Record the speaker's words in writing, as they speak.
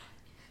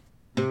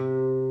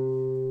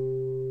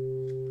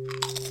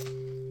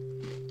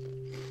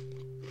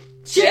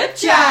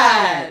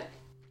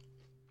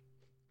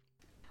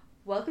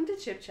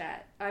Chip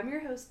Chat. I'm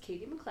your host,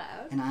 Katie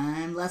McLeod. And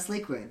I'm Les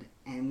Lakewood.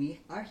 And we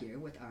are here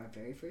with our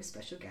very first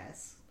special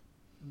guest,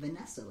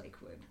 Vanessa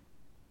Lakewood,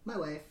 my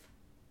wife.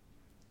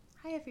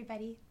 Hi,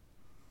 everybody.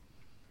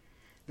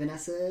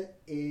 Vanessa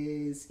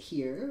is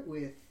here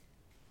with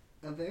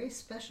a very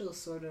special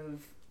sort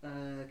of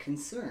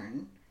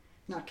concern.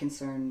 Not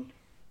concern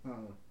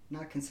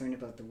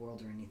about the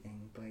world or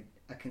anything, but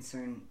a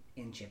concern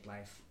in chip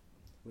life,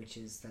 which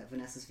is that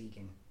Vanessa's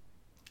vegan.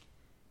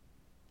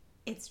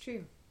 It's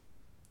true.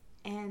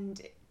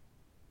 And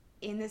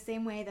in the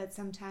same way that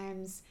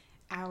sometimes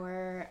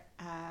our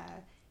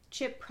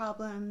chip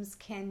problems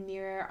can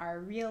mirror our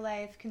real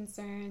life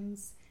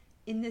concerns,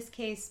 in this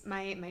case,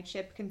 my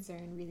chip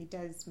concern really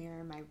does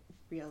mirror my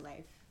real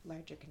life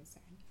larger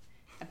concern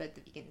about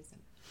the veganism.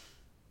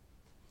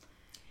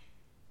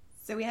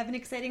 So we have an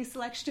exciting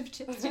selection of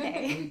chips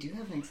today. We do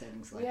have an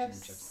exciting selection We have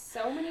of chips.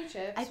 so many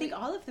chips. I think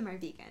all of them are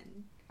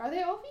vegan. Are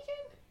they all vegan?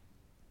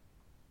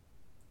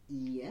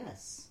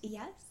 Yes.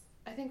 Yes?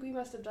 I think we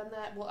must have done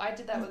that. Well, I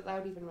did that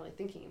without even really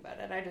thinking about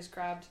it. I just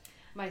grabbed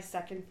my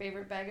second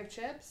favorite bag of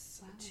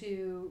chips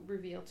to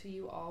reveal to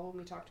you all when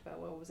we talked about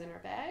what was in our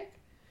bag.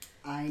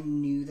 I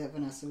knew that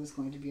Vanessa was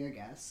going to be our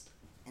guest,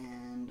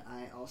 and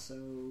I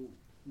also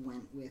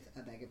went with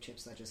a bag of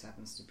chips that just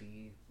happens to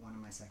be one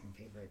of my second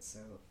favorites. So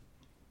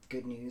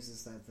good news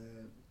is that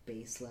the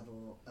base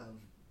level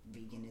of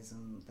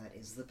veganism that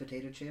is the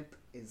potato chip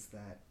is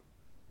that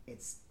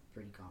it's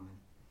pretty common.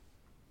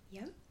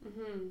 Yep.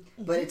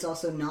 Mm-hmm. But it's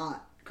also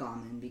not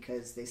common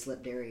because they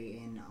slip dairy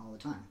in all the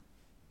time.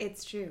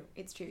 It's true.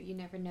 It's true. You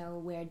never know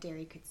where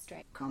dairy could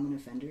strike. Common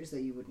offenders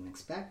that you wouldn't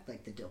expect,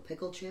 like the dill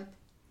pickle chip.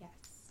 Yes.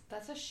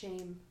 That's a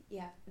shame.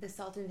 Yeah. The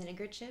salt and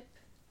vinegar chip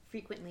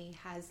frequently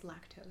has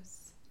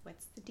lactose.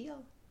 What's the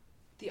deal?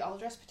 The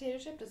all-dressed potato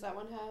chip, does that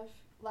one have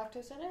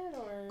lactose in it?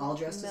 Or All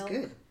dressed milk? is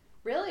good.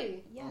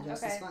 Really? Yeah. All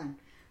dressed okay. is fine.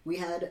 We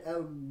had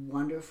a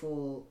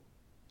wonderful...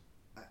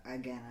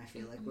 Again, I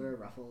feel like we're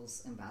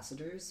Ruffles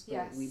ambassadors, but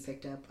Yes. we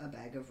picked up a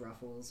bag of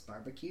Ruffles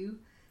barbecue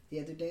the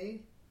other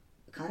day,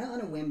 kind of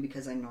on a whim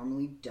because I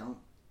normally don't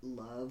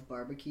love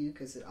barbecue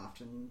because it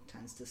often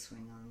tends to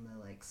swing on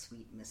the like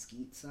sweet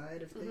mesquite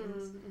side of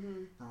things.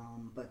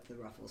 But the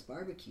Ruffles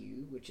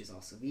barbecue, which is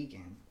also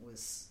vegan,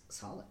 was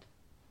solid.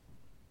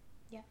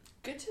 Yeah.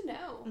 Good to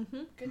know.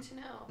 Mm-hmm. Good to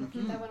know. I'll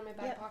keep that one in my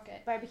back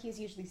pocket. Barbecue is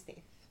usually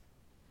safe.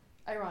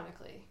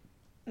 Ironically.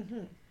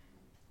 Mm-hmm.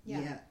 Yeah.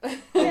 Yeah, A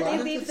they lot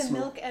of leave the smoke-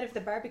 milk out of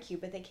the barbecue,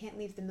 but they can't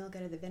leave the milk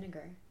out of the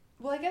vinegar.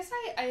 Well, I guess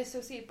I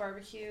associate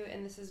barbecue,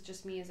 and this is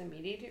just me as a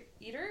meat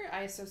eater,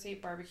 I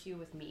associate barbecue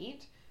with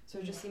meat. So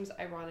it just seems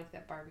ironic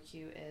that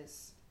barbecue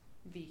is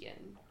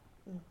vegan.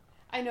 Mm.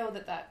 I know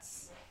that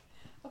that's...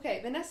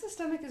 Okay, Vanessa's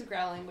stomach is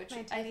growling, which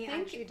My I tummy think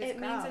actually it just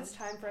means growled. it's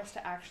time for us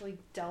to actually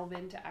delve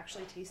into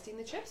actually tasting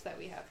the chips that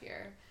we have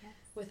here Yes.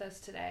 with us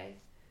today.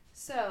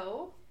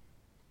 So...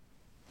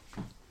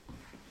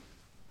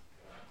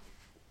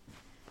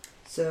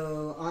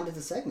 So, on to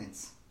the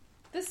segments.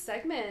 This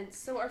segment,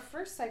 so our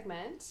first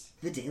segment...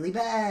 The Daily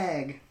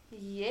Bag.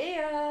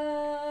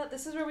 Yeah!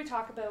 This is where we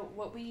talk about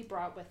what we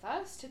brought with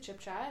us to Chip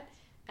Chat,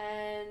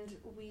 and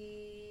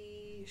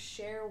we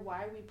share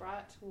why we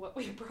brought what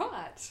we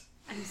brought.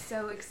 I'm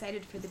so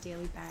excited for the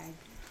daily bag.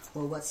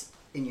 Well, what's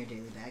in your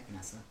daily bag,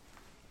 Vanessa?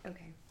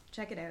 Okay,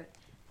 check it out.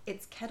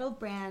 It's Kettle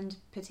brand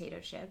potato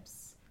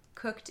chips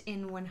cooked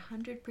in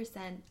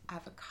 100%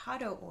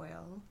 avocado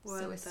oil,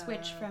 so a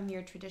switch from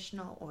your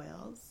traditional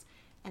oils.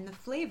 And the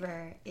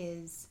flavor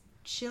is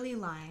chili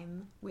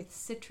lime with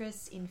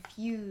citrus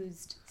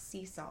infused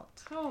sea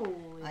salt.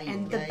 Holy.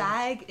 And the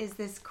bag is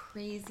this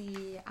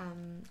crazy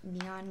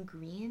neon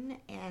green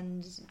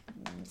and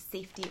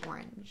safety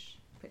orange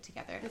put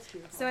together. That's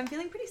beautiful. So I'm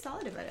feeling pretty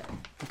solid about it.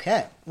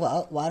 Okay,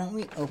 well, why don't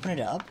we open it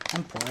up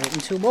and pour it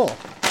into a bowl?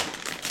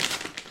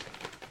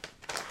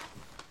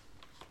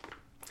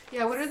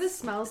 Yeah, what are the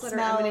smells that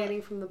Smell are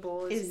emanating from the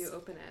bowl as is you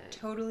open it?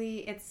 Totally,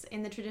 it's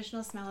in the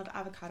traditional smell of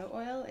avocado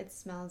oil. It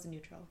smells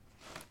neutral.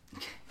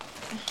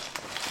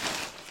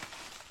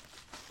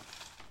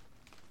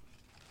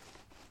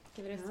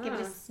 Give it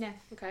a sniff.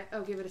 Okay.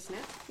 Oh, give it a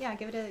sniff. Yeah,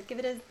 give it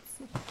a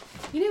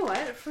sniff. You know what?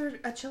 For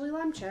a chili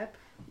lime chip,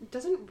 it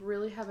doesn't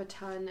really have a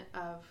ton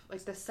of...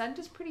 Like, the scent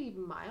is pretty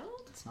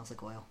mild. It smells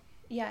like oil.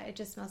 Yeah, it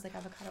just smells like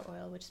avocado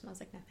oil, which smells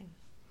like nothing.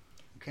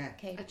 Okay.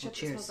 Okay, A chip that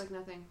cheers. smells like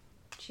nothing.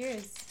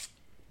 cheers.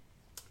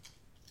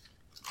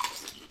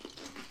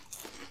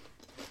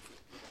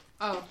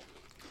 Oh.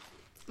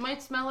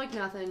 Might smell like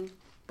nothing,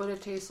 but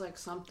it tastes like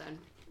something.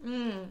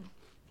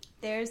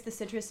 There's the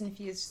citrus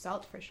infused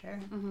salt for sure.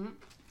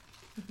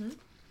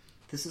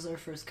 This is our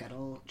first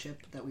kettle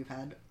chip that we've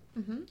had.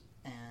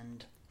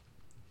 And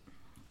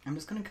I'm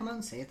just going to come out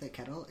and say it that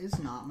Kettle is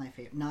not my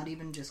favorite. Not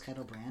even just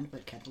Kettle brand,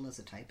 but Kettle as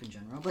a type in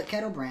general. But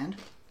Kettle brand,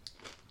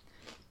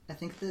 I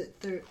think that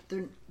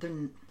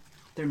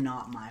they're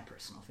not my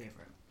personal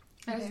favorite.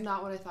 That is Okay.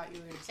 not what I thought you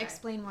were going to say.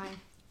 Explain why.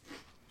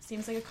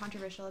 Seems like a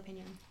controversial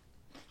opinion.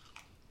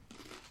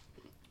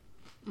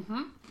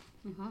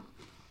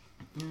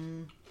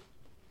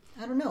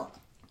 I don't know.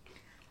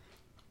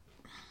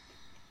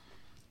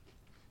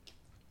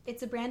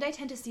 It's a brand I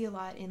tend to see a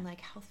lot in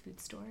like health food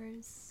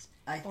stores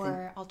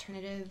or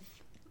alternative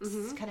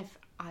kind of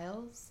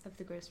aisles of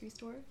the grocery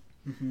store.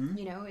 Mm-hmm.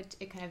 You know, it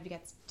kind of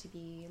gets to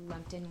be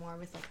lumped in more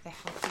with like the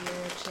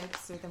healthier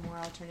chips or the more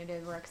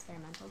alternative or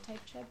experimental type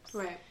chips.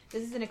 Right.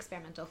 This is an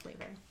experimental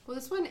flavor. Well,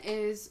 this one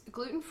is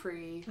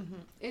gluten-free. Mm-hmm.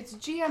 It's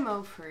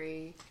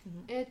GMO-free.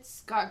 Mm-hmm.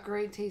 It's got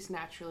great taste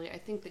naturally. I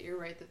think that you're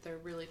right that they're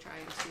really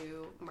trying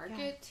to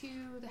market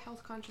to the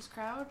health-conscious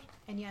crowd.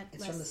 And yet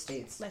It's from the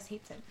States. Les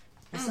hates it.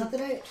 It's not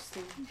that I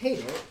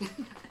hate it.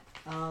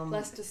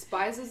 Les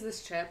despises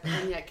this chip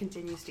and yet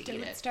continues to eat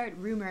Don't it. start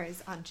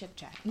rumors on Chip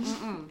Chat.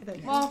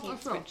 Well,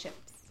 hates sure. red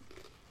chips.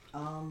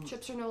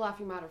 Chips are no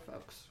laughing matter,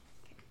 folks.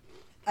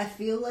 I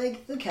feel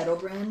like the Kettle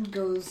brand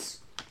goes...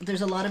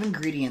 There's a lot of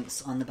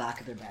ingredients on the back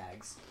of their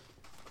bags.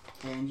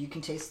 And you can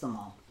taste them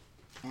all.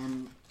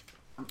 And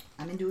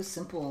I'm into a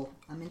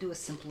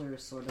simpler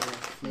sort of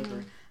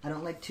flavor. I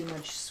don't like too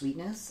much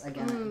sweetness.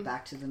 Again,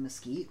 back to the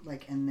mesquite.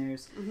 Like, and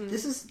there's...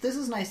 This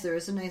is nice. There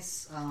is a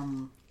nice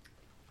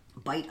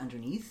bite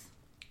underneath.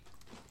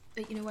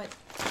 But you know what?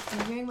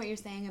 I'm hearing what you're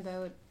saying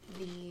about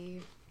the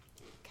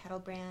Kettle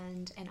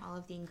brand and all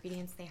of the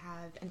ingredients they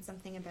have, and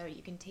something about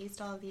you can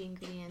taste all of the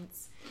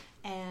ingredients,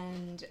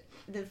 and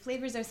the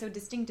flavors are so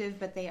distinctive,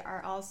 but they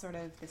are all sort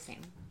of the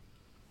same.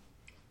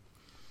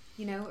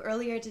 You know,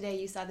 earlier today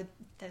you saw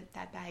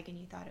that bag and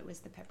you thought it was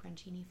the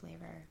pepperoncini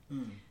flavor.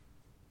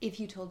 If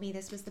you told me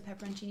this was the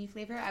pepperoncini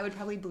flavor, I would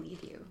probably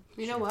believe you.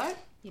 You know what?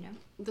 You know?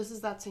 This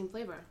is that same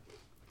flavor.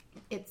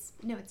 It's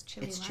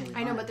chili It's lime. chili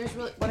I know, but there's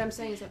really... What I'm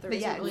saying is that there But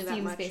isn't yeah, really it that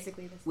seems much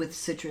basically the same. With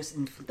citrus that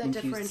infused sea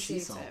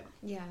differentiates salt. it.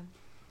 Yeah.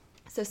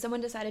 So someone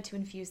decided to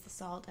infuse the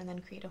salt and then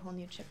create a whole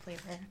new chip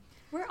flavor.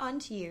 We're on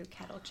to you,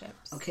 Kettle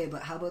chips. Okay,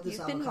 but how about this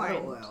You've been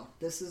avocado warned. oil?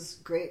 This is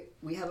great.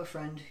 We have a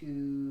friend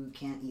who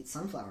can't eat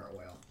sunflower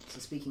oil. So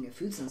speaking of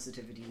food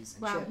sensitivities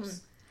and Wow.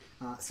 chips,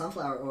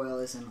 sunflower oil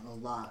is in a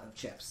lot of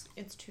chips.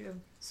 It's true.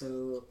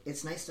 So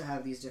it's nice to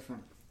have these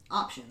different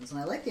options. And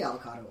I like the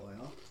avocado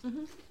oil.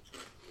 Mm-hmm.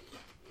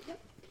 Yep.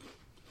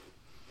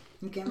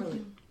 You can't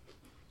really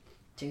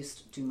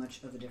taste too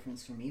much of a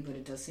difference for me, but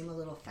it does seem a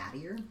little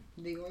fattier,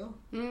 the oil.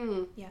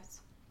 Yes.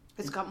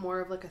 It's got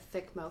more of like a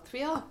thick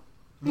mouthfeel.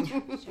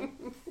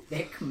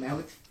 Thick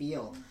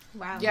mouthfeel.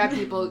 Wow. Yeah,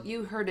 people,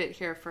 you heard it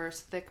here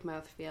first. Thick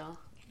mouthfeel.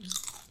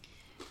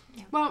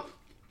 Yeah. Well,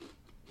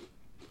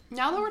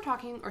 now that we're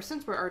talking, or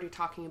since we're already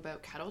talking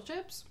about kettle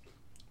chips,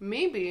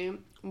 maybe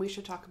we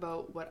should talk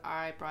about what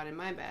I brought in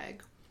my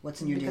bag.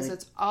 What's in your Because daily...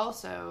 it's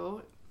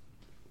also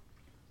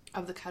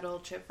of the kettle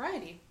chip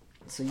variety.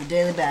 So your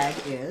daily bag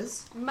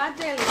is... My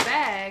daily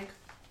bag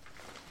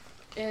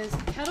is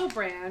Kettle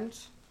brand,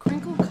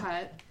 crinkle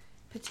cut,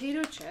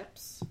 potato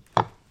chips,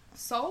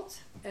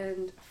 salt,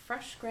 and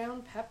fresh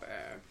ground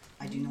pepper.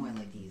 I do know I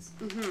like these.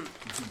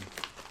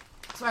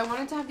 So I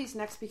wanted to have these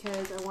next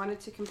because I wanted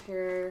to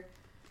compare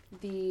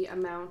the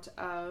amount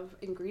of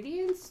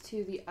ingredients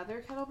to the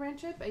other Kettle brand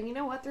chip. And you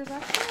know what? There's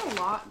actually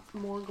a lot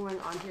more going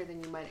on here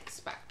than you might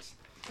expect.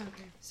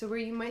 Okay. So where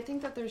you might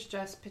think that there's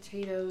just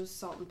potatoes,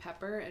 salt and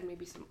pepper, and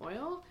maybe some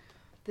oil,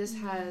 this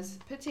has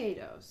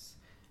potatoes,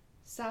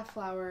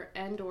 safflower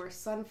and or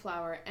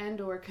sunflower and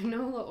or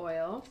canola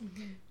oil,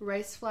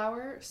 rice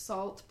flour,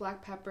 salt,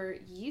 black pepper,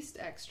 yeast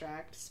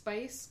extract,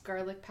 spice,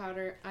 garlic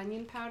powder,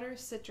 onion powder,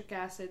 citric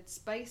acid,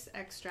 spice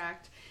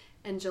extract,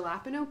 and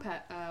jalapeno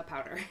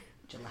powder.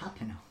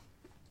 Jalapeno.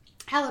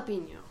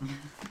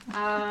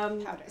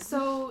 Powder.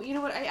 So, you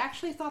know what? I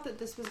actually thought that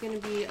this was going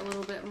to be a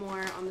little bit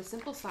more on the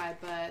simple side,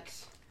 but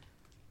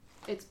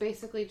it's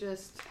basically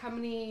just how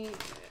many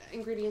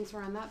ingredients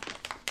are on that?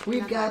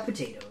 We've got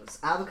potatoes,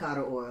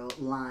 avocado oil,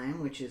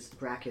 lime, which is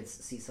brackets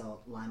sea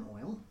salt, lime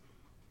oil,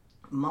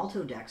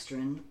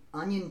 maltodextrin,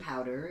 onion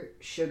powder,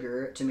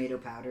 sugar, tomato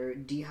powder,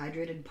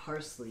 dehydrated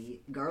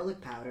parsley, garlic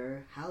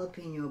powder,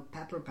 jalapeno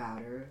pepper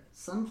powder,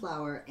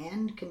 sunflower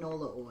and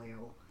canola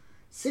oil,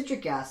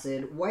 citric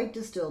acid, white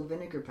distilled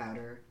vinegar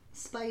powder,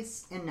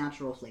 spice, and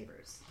natural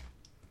flavors.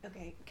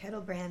 Okay,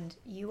 Kettle brand,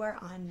 you are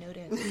on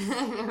notice.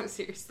 No,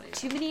 seriously.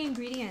 Too many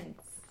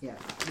ingredients. Yeah,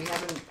 we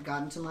haven't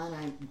gotten to mine.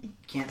 I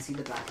can't see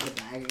the back of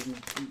the bag.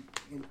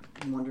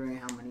 I'm wondering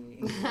how many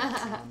ingredients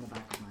are on the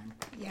back of mine.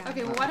 Yeah.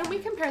 Okay, well, why don't we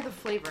compare the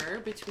flavor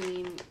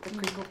between the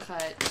crinkle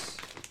cut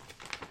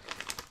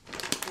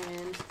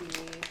and the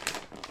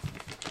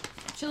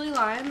chili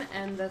lime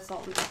and the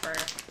salt and pepper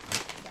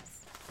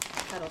Yes.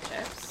 kettle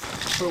chips.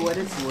 For what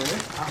it's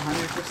worth,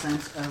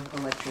 100% of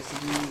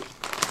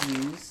electricity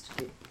used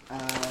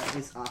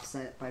is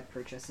offset by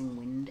purchasing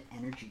wind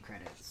energy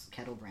credits,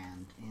 Kettle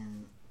brand,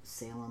 in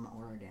Salem,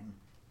 Oregon.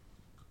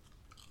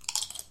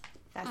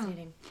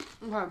 Fascinating.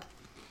 Okay,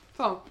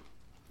 so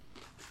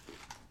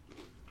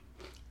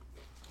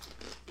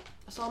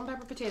salt and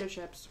pepper potato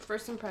chips.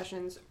 First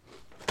impressions,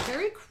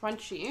 very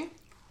crunchy.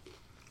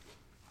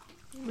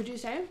 Would you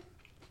say?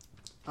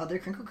 Oh, they're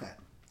crinkle cut.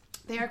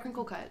 They are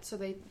crinkle cut, so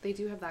they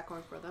do have that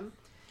going for them.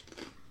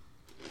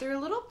 They're a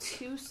little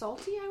too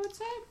salty, I would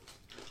say.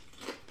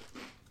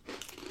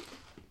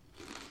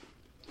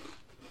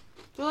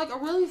 They're like a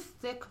really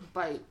thick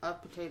bite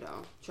of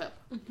potato chip.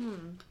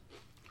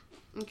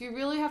 Like, you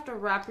really have to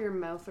wrap your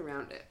mouth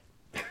around it.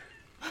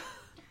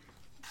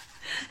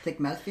 Thick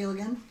mouthfeel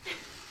again?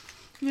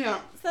 Yeah.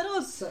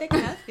 Thick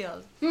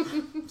mouthfeel.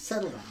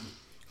 Settle down.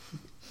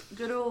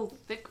 Good old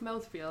thick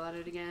mouthfeel at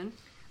it again.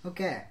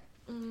 Okay.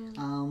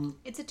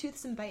 It's a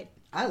toothsome bite.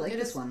 I like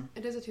this one.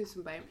 It is a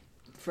toothsome bite.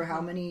 For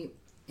how many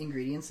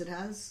ingredients it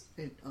has,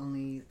 it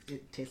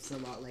tastes a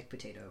lot like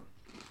potato.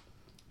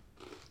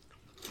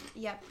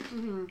 Yep.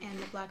 And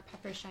the black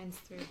pepper shines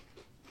through.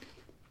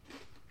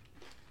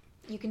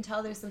 You can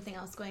tell there's something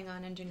else going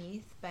on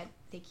underneath, but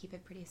they keep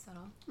it pretty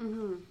subtle.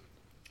 Mm-hmm.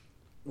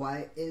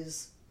 Why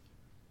is...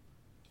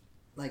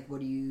 Like,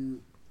 what do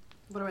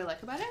I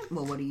like about it?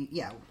 Well,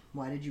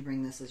 why did you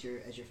bring this as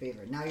your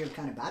favorite? Now you're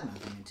kind of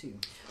bad-mouthing it, too.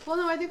 Well,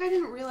 no, I think I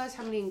didn't realize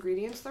how many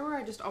ingredients there were.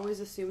 I just always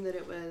assumed that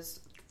it was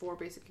 4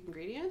 basic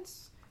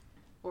ingredients.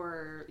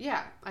 Or,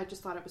 yeah, I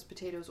just thought it was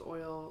potatoes,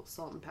 oil,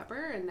 salt, and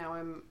pepper. And now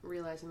I'm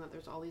realizing that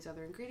there's all these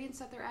other ingredients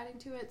that they're adding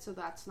to it. So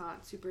that's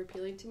not super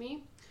appealing to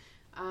me.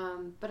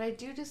 But I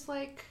do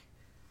like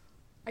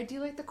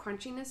the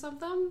crunchiness of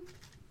them.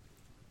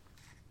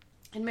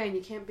 And man,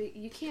 you can't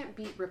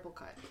beat Ripple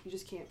Cut. You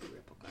just can't beat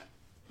Ripple Cut.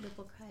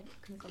 Ripple Cut,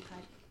 crinkle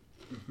cut.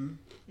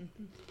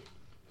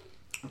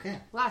 Okay.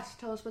 Last,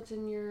 tell us what's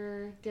in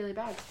your daily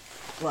bag.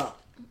 Well,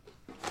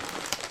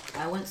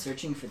 I went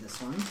searching for this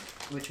one,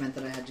 which meant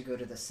that I had to go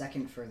to the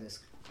second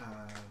furthest,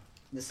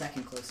 the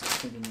second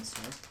closest convenience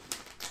store.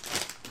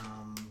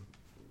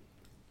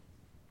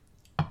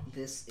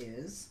 This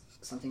is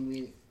something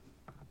we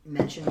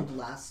mentioned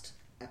last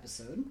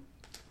episode.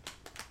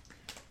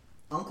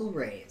 Uncle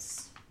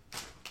Ray's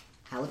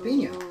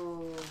jalapeno.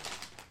 Ooh.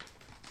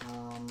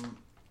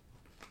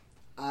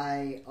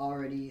 I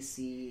already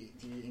see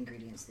the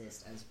ingredients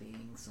list as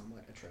being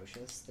somewhat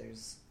atrocious.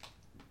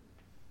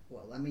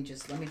 Let me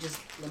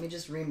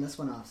just ream this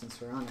one off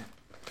since we're on it.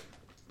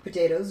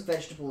 Potatoes,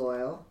 vegetable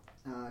oil,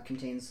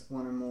 contains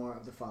one or more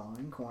of the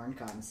following: corn,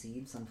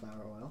 cottonseed,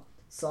 sunflower oil,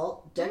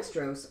 salt,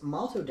 dextrose,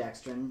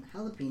 maltodextrin,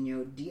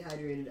 jalapeno,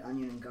 dehydrated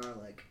onion and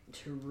garlic,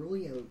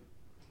 Cerullo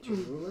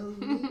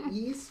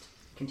yeast,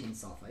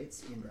 contains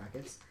sulfites, in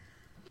brackets,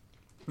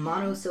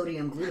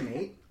 monosodium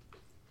glutamate,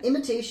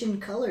 imitation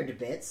colored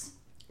bits.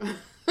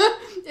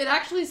 It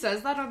actually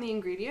says that on the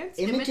ingredients.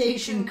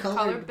 Imitation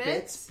colored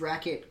bits,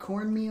 bracket,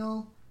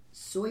 cornmeal,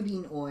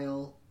 soybean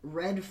oil,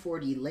 red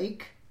 40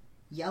 lake,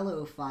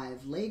 yellow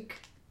 5 lake,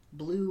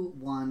 blue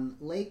 1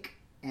 lake,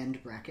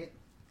 end bracket,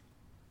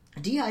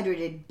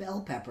 dehydrated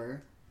bell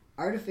pepper,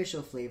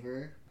 artificial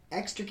flavor,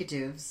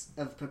 extractives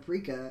of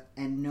paprika,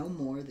 and no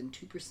more than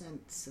 2%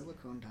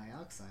 silicone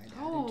dioxide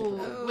added to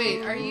the...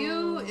 Wait, are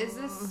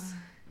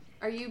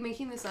you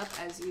making this up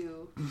as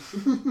you...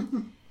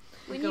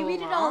 When you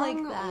read it all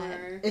like that.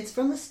 Or... It's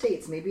from the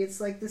States. Maybe it's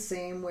like the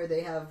same where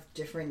they have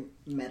different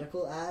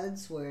medical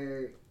ads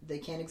where they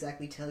can't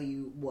exactly tell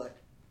you what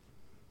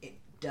it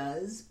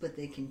does, but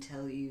they can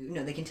tell you...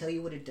 No, they can tell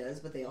you what it does,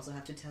 but they also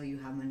have to tell you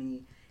how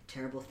many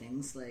terrible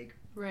things, like...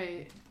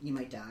 Right. You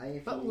might die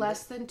if But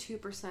less than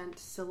 2%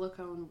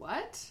 silicone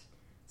what?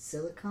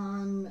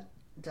 Silicon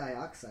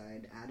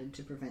dioxide added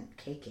to prevent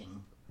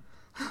caking.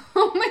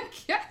 Oh my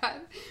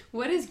god.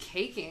 What is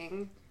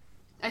caking?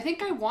 I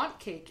think I want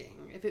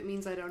caking if it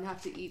means I don't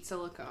have to eat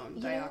silicone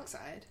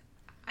dioxide.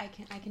 I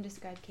can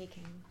describe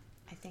caking,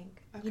 I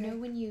think. Okay. You know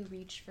when you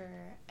reach for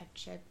a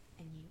chip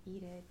and you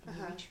eat it, and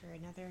you reach for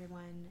another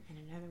one,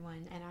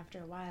 and after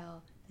a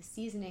while, the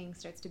seasoning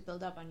starts to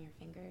build up on your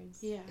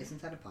fingers. Yeah.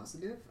 Isn't that a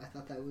positive? I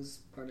thought that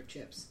was part of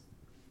chips.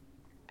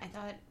 I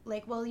thought,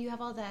 you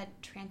have all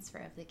that transfer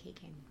of the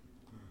caking.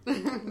 Do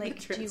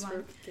you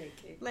want...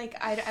 Like,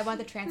 I want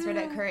the transfer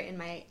to occur in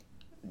my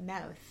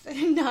mouth,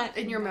 not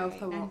in your mouth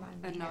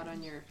and not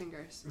on your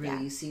fingers. Really?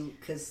 Yeah. You see,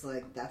 because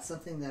that's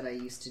something that I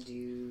used to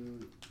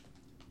do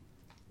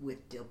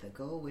with dill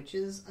pickle, which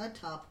is a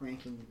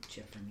top-ranking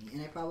chip for me,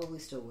 and I probably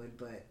still would,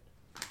 but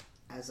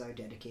as our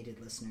dedicated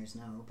listeners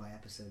know by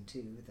episode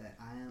 2, that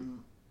I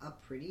am a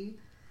pretty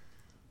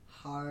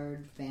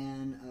hard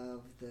fan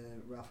of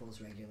the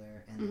Ruffles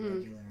regular and the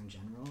regular in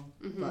general.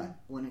 But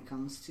when it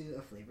comes to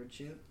a flavored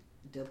chip,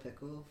 dill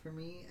pickle for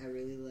me, I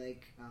really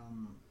like.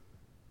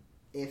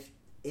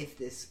 If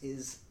this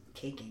is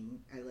caking,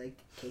 I like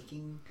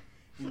caking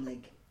and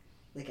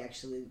like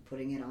actually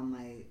putting it on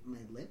my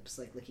lips,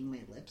 like licking my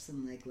lips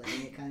and like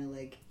letting it kind of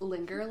like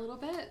linger a little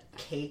bit,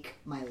 cake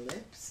my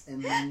lips,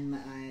 and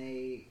then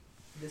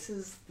this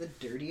is the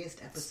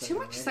dirtiest episode. It's too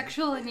much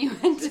sexual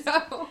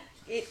innuendo.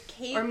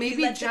 Or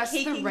maybe just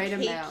the right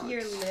amount.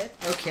 Your lip.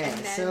 Okay,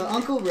 so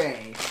Uncle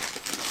Ray.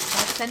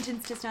 That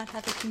sentence does not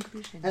have a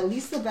conclusion. At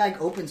least the bag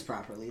opens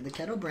properly. The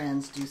Kettle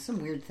brands do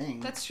some weird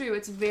things. That's true.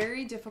 It's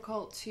very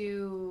difficult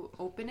to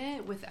open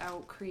it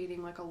without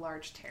creating like a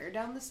large tear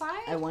down the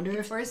side. I wonder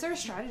if... Or is there a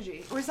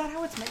strategy? Or is that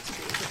how it's meant to be?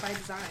 Is it by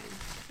design?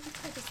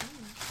 It's by design.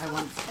 I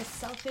want a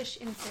selfish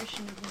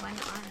insertion of one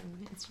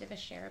arm instead of a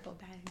shareable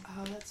bag.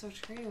 Oh, that's so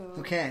true.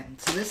 Okay,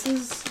 so this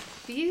is...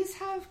 These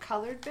have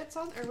colored bits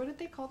on, or what did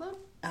they call them?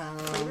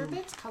 Flavor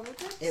bits? Colored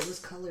bits? It was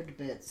colored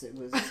bits. It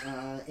was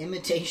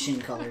imitation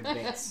colored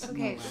bits.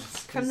 Okay, no less,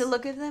 from the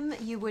look of them,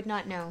 you would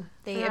not know.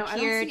 They No, I don't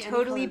appear see any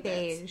totally colored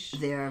bits. beige.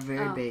 They are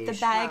very beige. The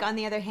bag, on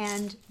the other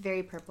hand,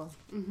 very purple.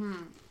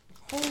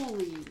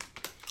 Holy.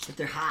 But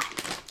they're hot.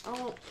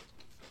 Oh.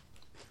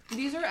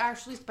 These are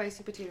actually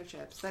spicy potato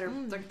chips that are,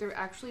 like, they're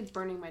actually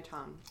burning my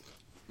tongue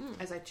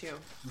as I chew.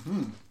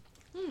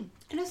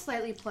 In a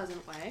slightly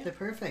pleasant way. They're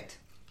perfect.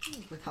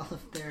 With all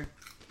of their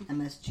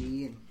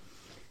MSG. And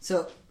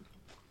so,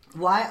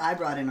 why I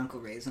brought in Uncle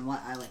Ray's and why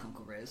I like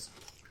Uncle Ray's,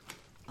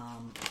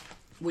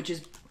 which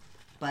is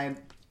by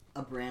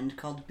a brand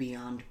called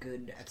Beyond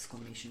Good!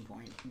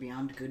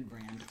 Beyond Good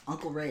brand.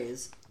 Uncle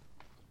Ray's,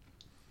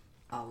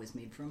 always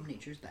made from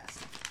nature's best.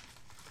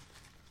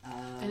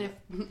 And if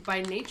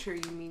by nature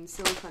you mean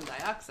silicon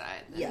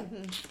dioxide,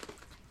 then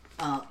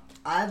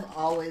I've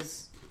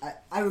always...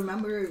 I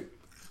remember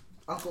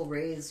Uncle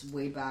Ray's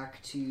way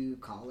back to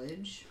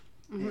college,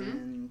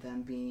 and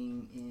them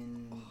being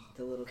in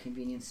the little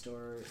convenience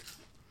store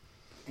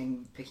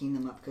and picking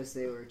them up because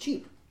they were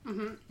cheap.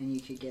 And you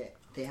could get...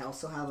 They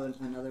also have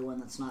another one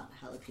that's not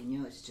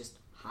jalapeno, it's just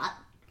hot,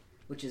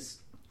 which is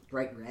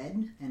bright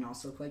red and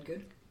also quite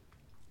good.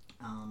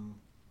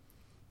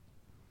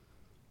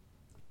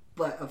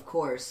 But, of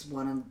course,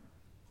 one of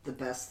the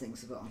best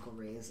things about Uncle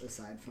Ray's,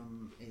 aside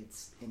from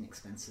its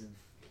inexpensive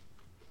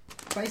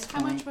price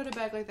point... How much would a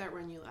bag like that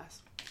run you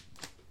last?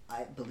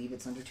 I believe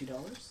it's under $2.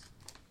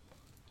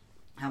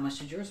 How much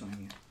did yours run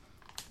you?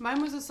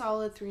 Mine was a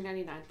solid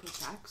 $3.99 plus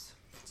tax,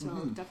 so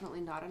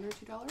definitely not under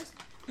 $2.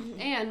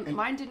 And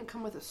mine didn't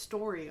come with a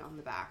story on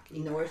the back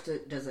either. Nor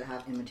does it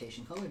have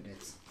imitation colored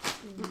bits.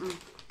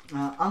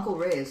 Uncle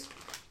Ray's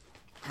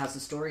has a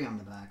story on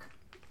the back.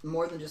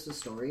 More than just a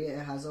story,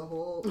 it has a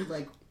whole,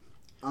 like,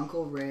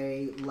 Uncle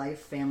Ray,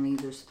 life, family.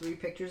 There's 3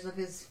 pictures of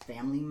his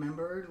family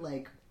member,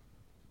 like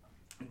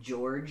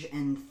George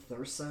and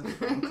Thursa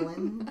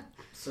Franklin,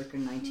 circa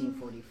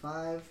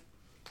 1945.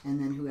 And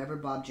then whoever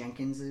Bob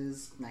Jenkins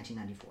is,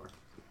 1994.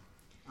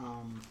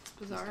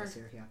 Bizarre.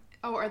 Here, yeah.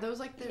 Oh, are those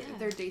like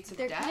their dates of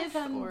death?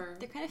 Or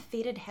They're kind of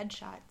faded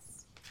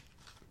headshots.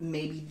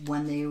 Maybe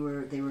when they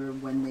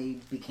when they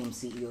became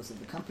CEOs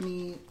of the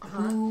company.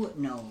 Who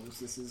knows?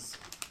 This is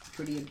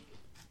pretty...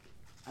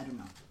 I don't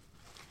know.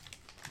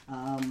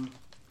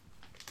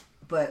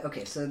 But,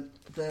 okay, so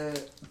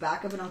the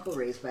back of an Uncle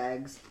Ray's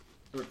bag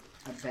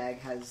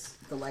has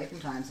the life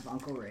and times of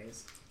Uncle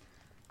Ray's.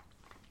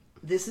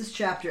 This is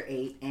chapter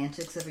 8,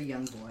 Antics of a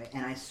Young Boy,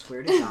 and I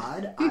swear to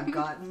God,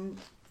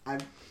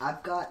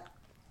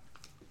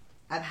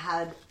 I've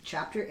had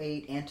chapter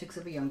 8, Antics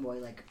of a Young Boy,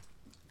 like,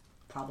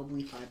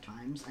 probably 5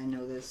 times. I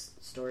know this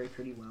story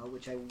pretty well,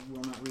 which I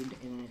will not read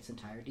in its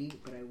entirety,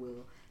 but I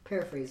will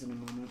paraphrase in a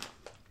moment.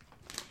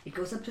 It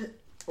goes up to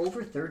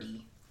over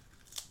 30.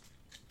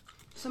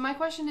 So my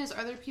question is,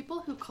 are there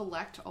people who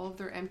collect all of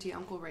their empty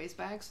Uncle Ray's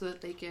bags so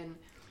that they can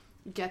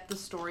get the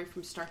story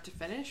from start to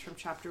finish, from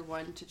chapter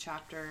 1 to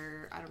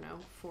chapter,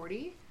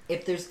 40?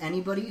 If there's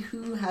anybody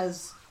who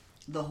has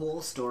the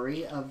whole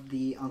story of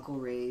the Uncle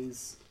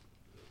Ray's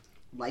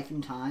life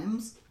and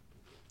times,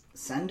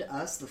 send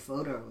us the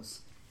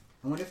photos.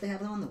 I wonder if they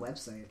have them on the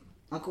website.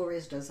 Uncle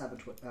Ray's does have an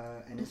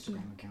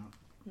Instagram account.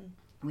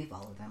 We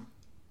follow them.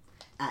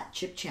 At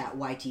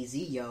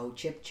ChipChatYTZ, yo.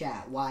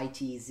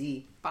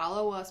 ChipChatYTZ.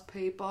 Follow us,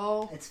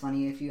 people. It's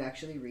funny, if you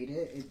actually read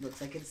it, it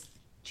looks like it's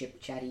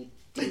ChipChattyTZ.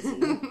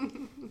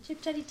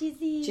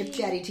 ChipChattyTZ.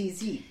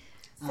 ChipChattyTZ.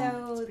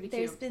 So there's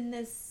cute. been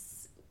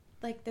this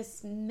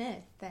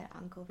myth that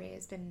Uncle Ray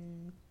has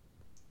been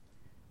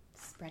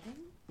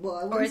spreading?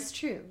 Well, Or it's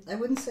true? I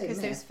wouldn't say Because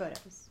myth. there's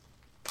photos.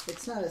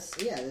 It's not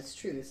that's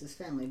true. It's his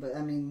family. But,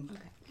 I mean,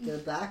 the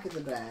back of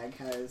the bag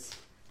has,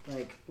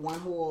 like, one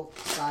whole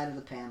side of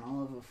the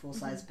panel of a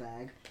full-size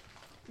bag.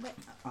 What?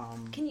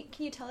 Can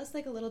you tell us,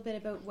 like, a little bit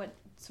about what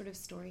sort of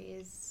story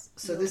is...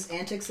 So this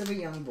Antics of a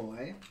Young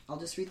Boy, I'll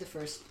just read the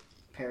first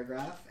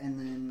paragraph, and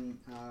then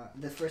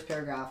the first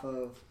paragraph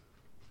of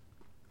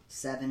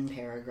 7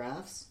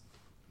 paragraphs.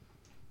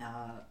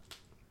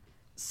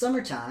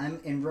 Summertime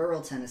in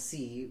rural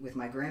Tennessee with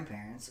my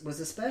grandparents was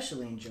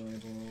especially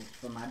enjoyable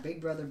for my big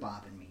brother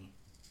Bob and me.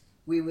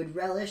 We would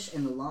relish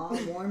in the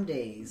long, warm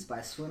days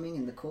by swimming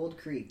in the cold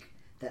creek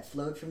that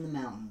flowed from the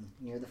mountain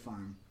near the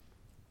farm.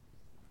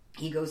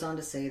 He goes on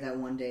to say that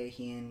one day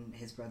he and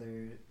his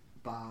brother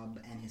Bob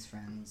and his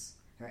friends,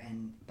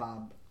 and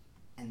Bob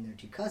and their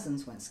 2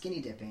 cousins went skinny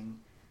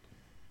dipping,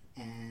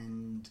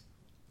 and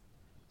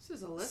This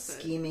is illicit.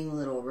 scheming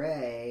little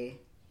Ray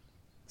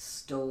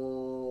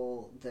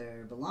stole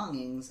their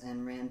belongings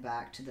and ran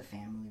back to the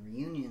family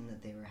reunion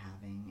that they were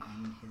having,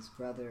 and his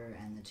brother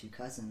and the 2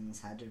 cousins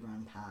had to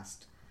run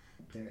past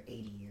their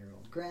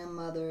 80-year-old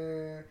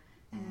grandmother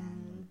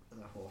and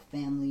the whole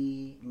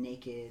family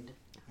naked,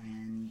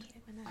 and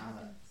when that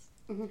happens.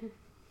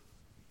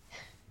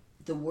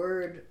 the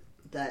word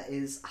that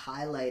is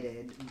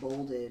highlighted,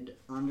 bolded,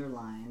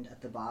 underlined at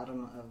the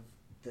bottom of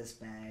this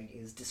bag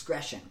is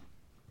discretion.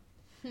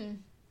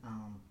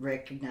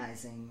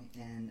 recognizing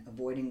and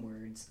avoiding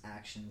words,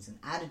 actions, and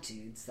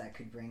attitudes that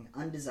could bring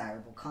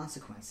undesirable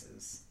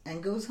consequences,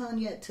 and goes on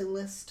yet to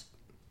list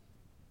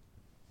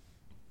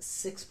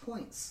 6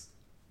 points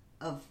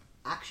of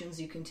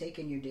actions you can take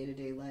in your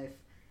day-to-day life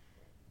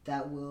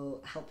that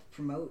will help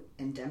promote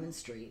and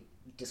demonstrate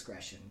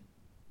discretion.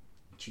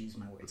 Choose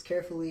my words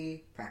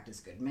carefully, practice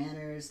good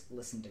manners,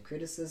 listen to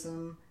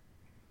criticism,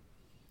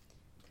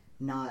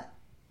 not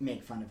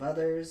make fun of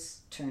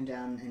others, turn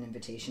down an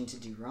invitation to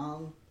do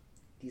wrong.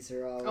 These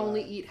are all...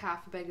 Only eat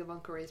half a bag of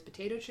Uncle Ray's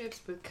potato chips,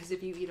 because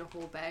if you eat a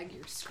whole bag,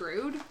 you're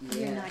screwed. Yeah.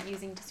 You're not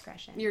using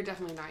discretion. You're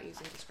definitely not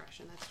using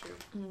discretion, that's true.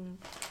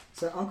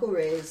 So Uncle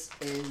Ray's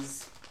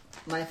is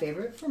my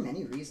favorite for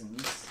many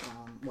reasons.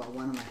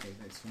 One of my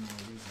favorites for many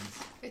reasons.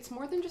 It's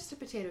more than just a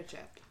potato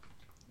chip.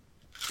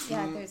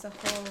 Yeah, there's a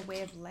whole way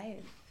of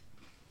life.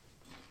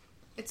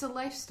 It's a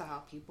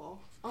lifestyle,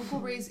 people. Uncle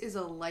Ray's is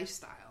a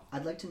lifestyle.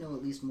 I'd like to know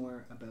at least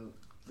more about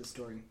the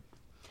story.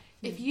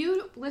 If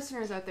you,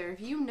 listeners out there,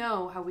 if you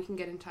know how we can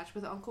get in touch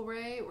with Uncle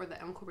Ray or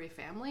the Uncle Ray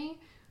family,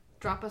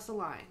 drop us a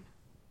line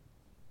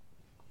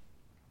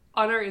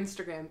on our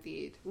Instagram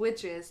feed,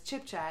 which is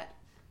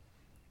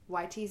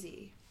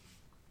ChipChatYTZ.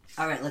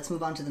 All right, let's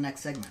move on to the next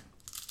segment.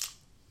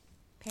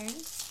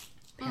 Pairings?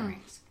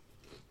 Pairings.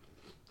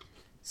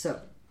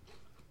 So,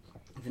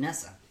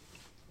 Vanessa,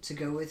 to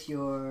go with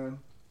your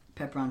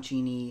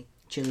pepperoncini,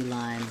 chili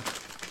lime,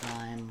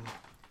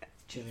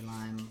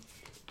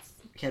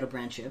 kettle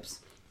brand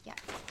chips. Yeah.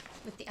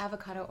 With the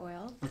avocado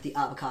oil. With the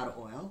avocado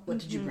oil. What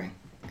did you bring?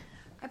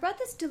 I brought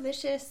this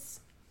delicious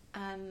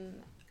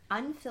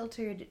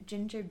unfiltered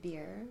ginger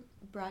beer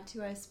brought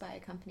to us by a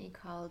company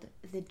called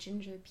The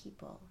Ginger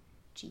People,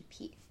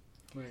 GP.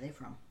 Where are they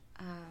from?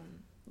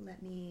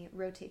 Let me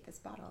rotate this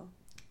bottle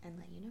and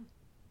let you know.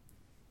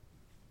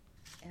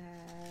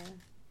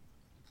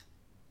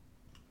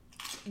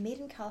 Made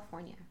in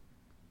California.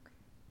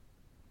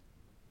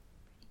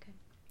 Pretty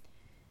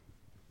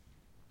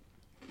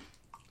good.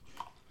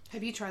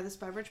 Have you tried this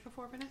beverage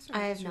before, Vanessa? I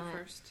Or have is this your not.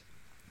 first?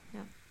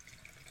 No.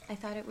 I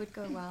thought it would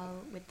go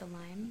well with the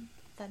lime.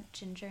 That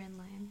ginger and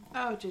lime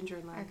Oh, ginger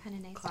and lime. are kind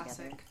of nice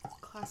Classic. together.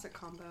 Classic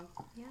combo.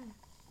 Yeah.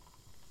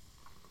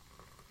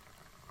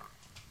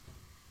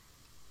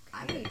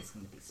 I bet it's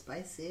going to be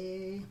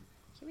spicy.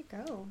 Here we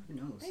go. Who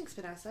knows? Thanks,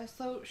 Vanessa.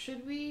 So,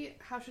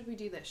 how should we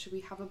do this? Should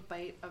we have a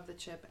bite of the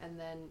chip and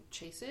then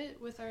chase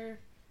it with our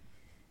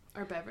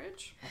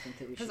beverage? I think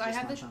that we should 'Cause I just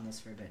have munch on this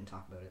for a bit and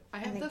talk about it. I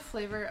have think- the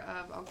flavor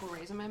of Uncle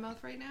Ray's in my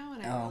mouth right now,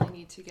 and I Oh. really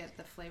need to get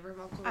the flavor of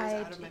Uncle Ray's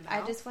out of my mouth.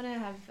 I just want to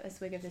have a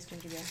swig of this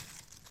ginger beer.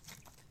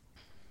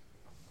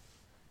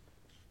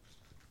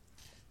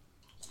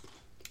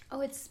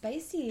 Oh, it's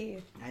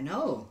spicy. I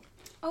know.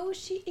 Oh,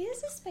 she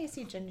is a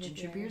spicy ginger beer.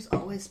 Ginger beer's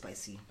always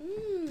spicy.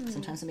 Mmm.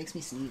 Sometimes it makes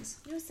me sneeze.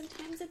 No,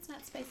 sometimes it's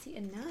not spicy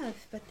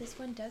enough, but this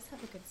one does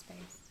have a good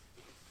spice.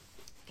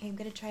 Okay, I'm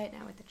going to try it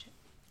now with the chip.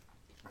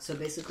 So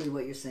basically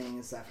what you're saying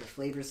is that for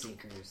flavor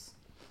seekers,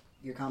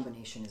 your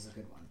combination is a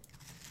good one.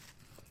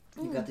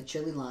 You've got the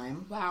chili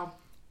lime. Wow.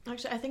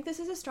 Actually, I think this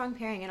is a strong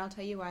pairing, and I'll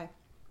tell you why.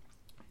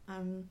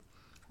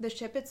 The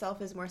chip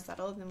itself is more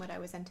subtle than what I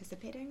was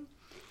anticipating,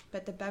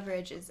 but the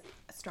beverage is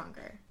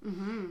stronger.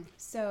 Mm-hmm.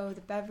 So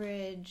the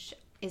beverage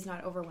is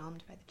not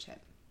overwhelmed by the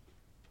chip,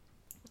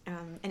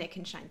 and it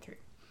can shine through.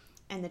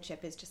 And the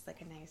chip is just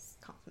like a nice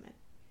compliment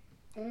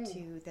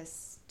to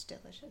this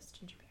delicious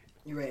ginger beer.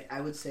 You're right.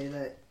 I would say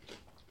that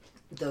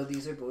though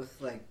these are both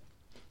like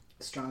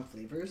strong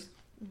flavors,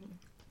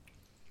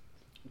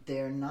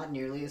 they're not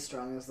nearly as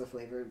strong as the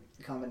flavor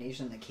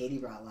combination that Katie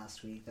brought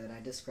last week that I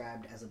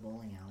described as a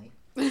bowling alley.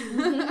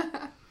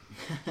 I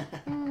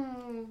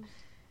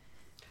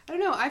don't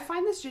know. I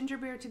find this ginger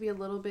beer to be a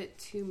little bit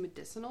too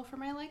medicinal for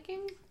my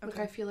liking. Like,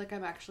 I feel like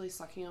I'm actually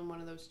sucking on one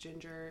of those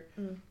ginger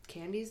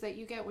candies that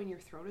you get when your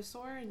throat is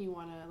sore and you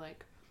want to,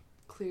 like,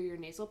 clear your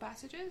nasal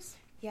passages.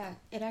 Yeah,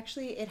 it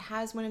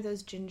has one of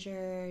those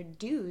ginger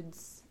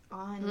dudes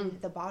on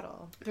the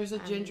bottle. There's a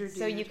ginger dude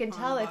so you can on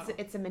tell the it's bottle.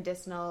 it's a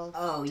medicinal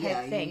Oh, type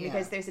yeah, thing yeah.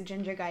 because there's a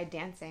ginger guy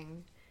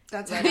dancing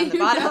That's right how on the you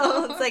bottle.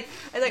 know. I was like,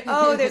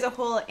 oh, there's a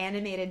whole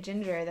animated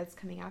ginger that's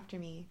coming after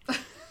me.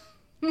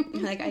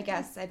 Like, I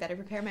guess I better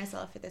prepare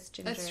myself for this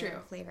ginger That's true.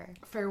 flavor.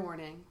 Fair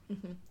warning.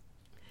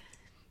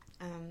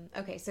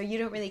 Okay, so you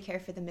don't really care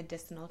for the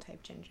medicinal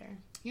type ginger.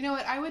 You know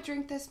what? I would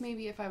drink this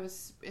maybe if I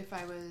was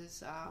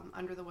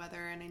under the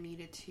weather and I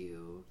needed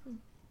to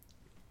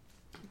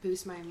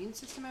boost my immune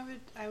system.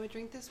 I would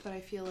drink this, but I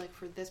feel like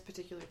for this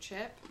particular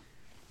chip,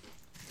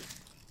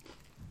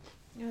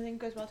 You don't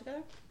think it goes well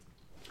together?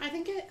 I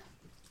think it.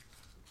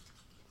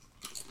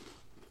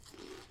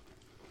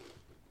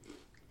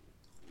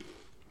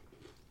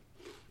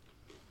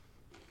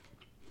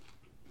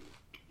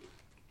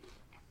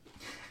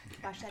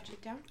 Wash that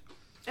chip down.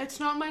 It's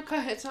not my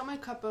cup. It's not my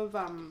cup of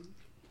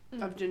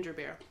ginger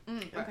beer.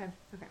 Okay.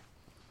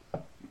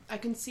 I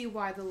can see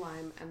why the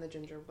lime and the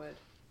ginger would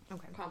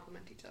Okay.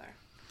 complement each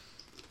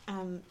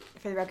other.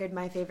 For the record,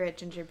 my favorite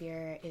ginger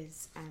beer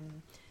is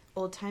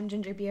Old Time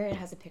Ginger Beer. It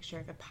has a picture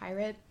of a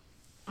pirate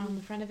on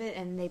the front of it,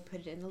 and they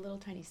put it in the little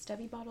tiny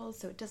stubby bottles,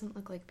 so it doesn't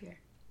look like beer.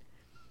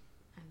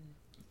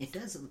 It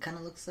does. It kind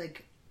of looks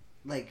like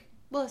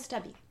well, a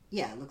stubby.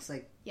 Yeah, it looks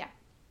like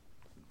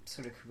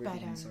sort of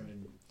Caribbean, But, sort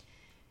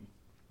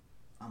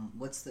of.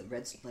 What's the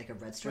red? Like a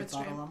red stripe Red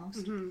Stripe. bottle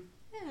almost. Mm-hmm.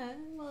 Yeah,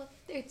 well,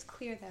 it's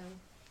clear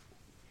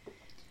though.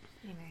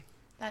 Anyway,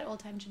 that old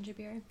time ginger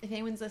beer. If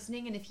anyone's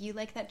listening, and if you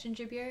like that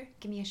ginger beer,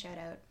 give me a shout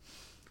out.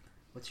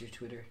 What's your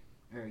Twitter?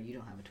 Or you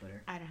don't have a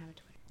Twitter? I don't have a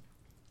Twitter.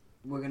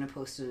 We're gonna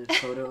post a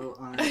photo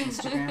on our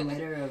Instagram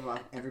later of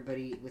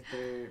everybody with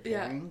their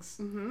pairings,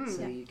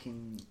 so you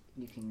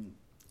can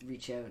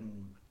reach out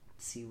and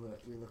see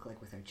what we look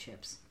like with our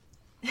chips.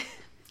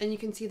 And you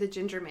can see the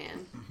ginger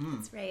man. Mm-hmm.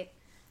 That's right.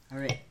 All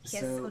right.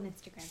 Yes, so on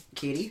Instagram.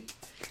 Katie,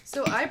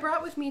 So I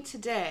brought with me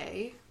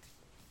today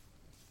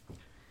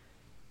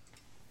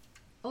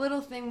a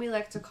little thing we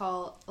like to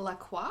call La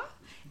Croix.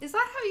 Is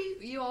that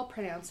how you all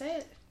pronounce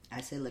it? I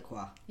say La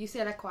Croix. You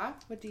say La Croix?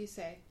 What do you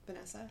say,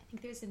 Vanessa? I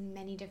think there's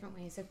many different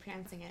ways of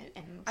pronouncing it,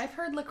 and I've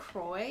heard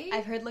LaCroix.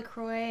 I've heard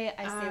LaCroix.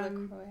 I say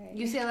LaCroix.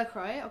 You say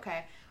LaCroix?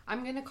 Okay.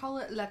 I'm going to call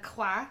it La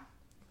Croix.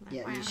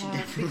 Yeah, you should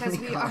definitely Because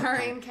we call are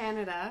it in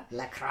Canada.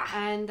 La Croix.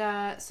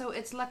 And so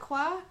it's La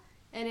Croix,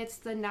 and it's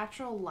the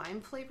natural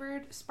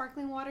lime-flavored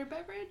sparkling water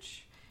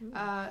beverage.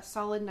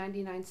 Solid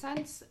 99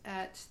 cents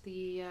at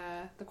the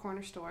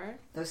corner store.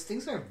 Those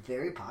things are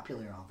very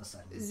popular all of a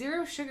sudden.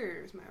 0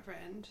 sugars, my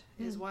friend,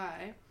 is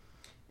why.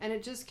 And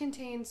it just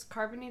contains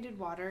carbonated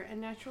water and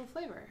natural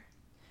flavor.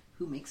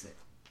 Who makes it?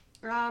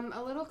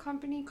 A little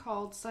company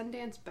called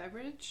Sundance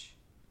Beverage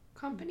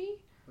Company.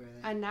 Where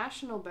are they? A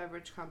national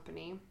beverage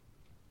company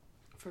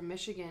from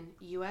Michigan,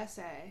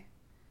 USA.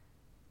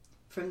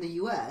 From the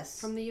U.S.?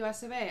 From the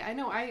US of A. I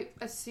know, I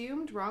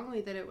assumed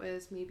wrongly that it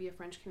was maybe a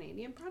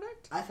French-Canadian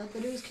product. I thought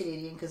that it was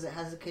Canadian because it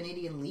has a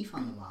Canadian leaf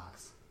on the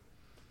box.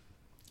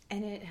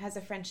 And it has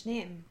a French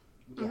name.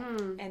 Yeah.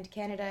 Mm-hmm. And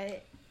Canada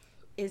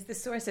is the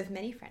source of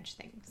many French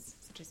things,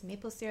 such as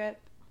maple syrup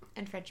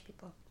and French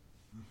people.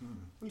 Mm-hmm.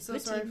 I'm so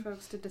Good sorry, team.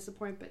 folks, to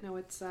disappoint, but no,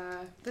 it's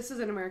this is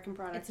an American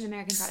product. It's an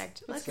American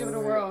product. Let's So give it a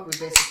whirl. We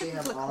basically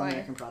have all LaCroix.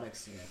 American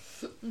products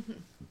here.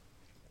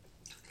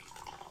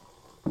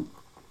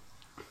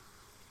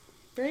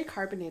 Very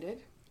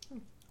carbonated.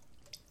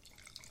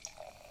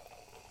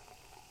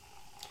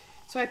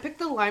 So I picked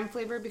the lime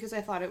flavor because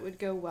I thought it would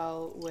go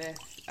well with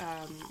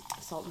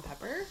salt and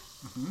pepper.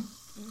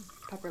 Mm-hmm.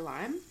 Pepper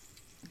lime.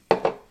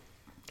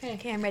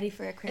 Okay, I'm ready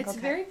for a crinkle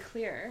It's cut. very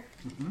clear.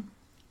 Mm-hmm.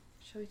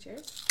 Shall we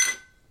cheers?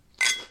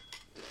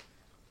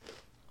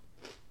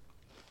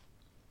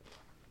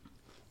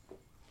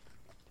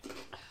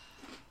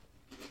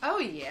 Oh,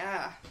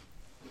 yeah.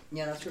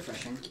 Yeah, that's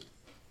refreshing.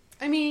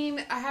 I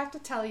mean, I have to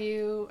tell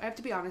you, I have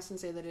to be honest and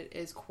say that it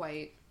is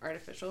quite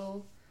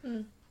artificial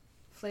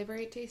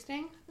flavory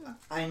tasting.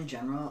 In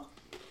general,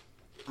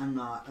 I'm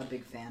not a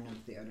big fan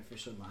of the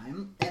artificial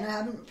lime. And I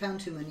haven't found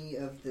too many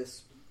of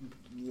this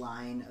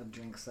line of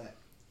drinks that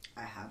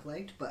I have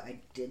liked. But I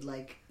did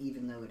like,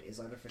 even though it is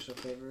artificial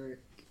flavor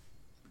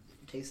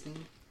tasting,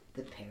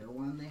 the pear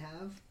one they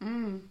have.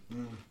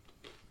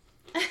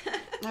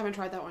 I haven't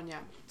tried that one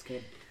yet. It's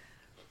good.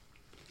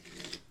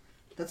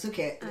 That's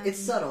okay. It's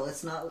subtle.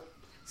 It's not...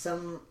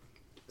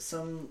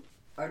 Some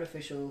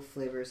artificial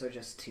flavors are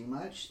just too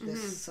much.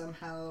 This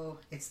somehow...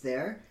 It's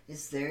there.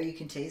 It's there. You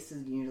can taste it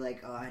and you're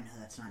like, oh, I know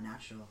that's not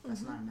natural.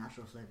 That's not a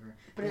natural flavor.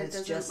 But And it it's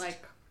doesn't, just,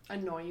 like,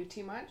 annoy you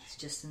too much. It's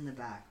just in the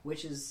back,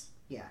 which is,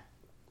 yeah,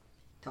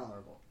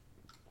 tolerable.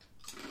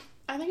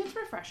 I think it's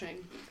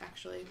refreshing,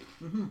 actually.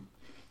 Mm-hmm.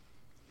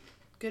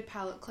 Good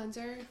palate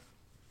cleanser.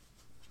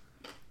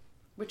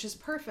 Which is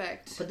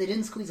perfect. But they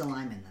didn't squeeze a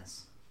lime in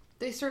this.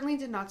 They certainly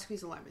did not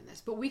squeeze a lime in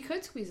this. But we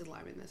could squeeze a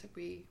lime in this if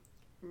we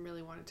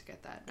really wanted to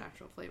get that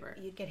natural flavor.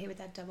 You'd get hit with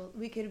that double.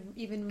 We could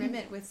even rim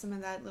it with some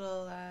of that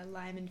little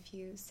lime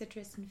infused,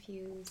 citrus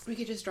infused. We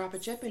could just drop a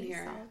chip in sea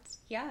here. salt.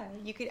 Yeah,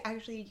 you could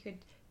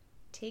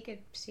take a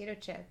potato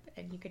chip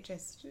and you could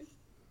just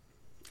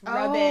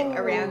rub it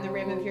around the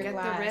rim of your get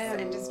the glass rim.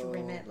 and just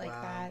rim it like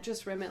Wow. that.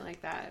 Just rim it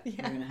like that.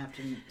 Yeah. We're going to have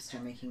to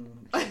start making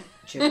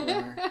chip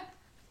rimmer.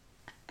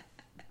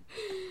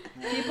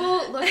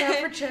 People look out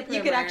for chip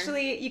You could rimmer.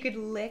 you could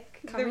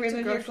lick Coming the rim to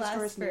of your grocery glass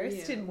stores near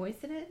first you. and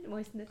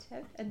moisten the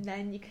tip, and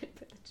then you could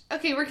put the chip.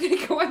 Okay, we're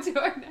gonna go on to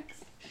our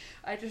next.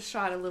 I just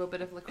shot a little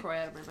bit of LaCroix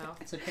out of my mouth.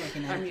 It's okay. I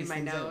can I edit mean these my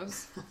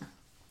things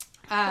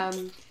out.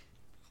 nose.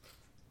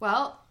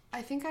 Well,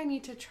 I think I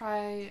need to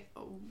try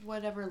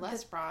whatever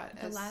Les brought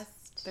The as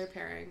last their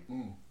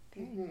pairing.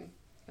 pairing.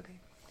 Okay.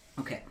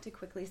 Okay. To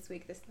quickly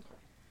swig this liqueur.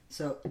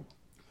 So,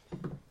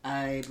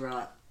 I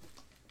brought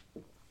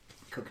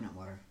coconut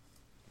water.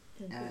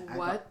 I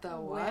What the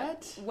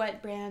what?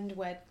 What brand?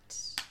 What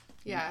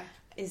Yeah,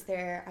 is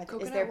there? Is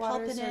coconut there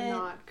pulp waters in are it?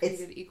 not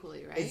created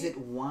equally, right? Is it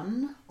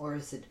one or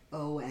is it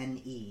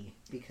O-N-E?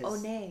 Because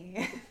Oh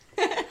nay.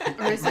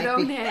 Or is it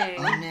Onay?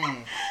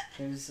 Onay.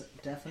 There's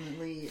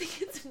definitely...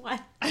 It's one.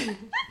 I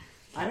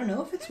don't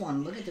know if it's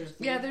one. Look at there's...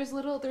 Yeah,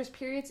 there's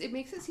periods. It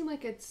makes it seem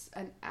like it's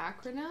an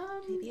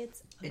acronym. Maybe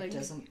it's It like,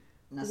 doesn't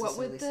what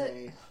would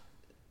necessarily the- say...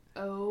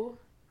 O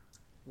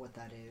what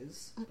that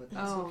is, but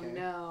that's Oh okay.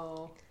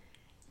 no.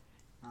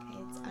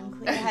 It's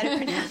unclear how to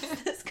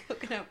pronounce this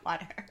coconut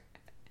water.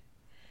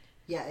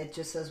 Yeah, it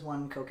just says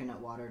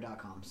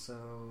onecoconutwater.com.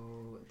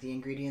 So the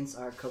ingredients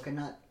are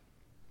coconut,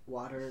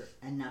 water,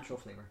 and natural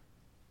flavor.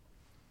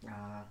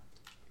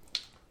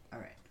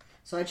 Alright.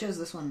 So I chose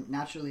this one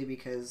naturally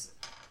because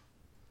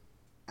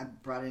I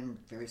brought in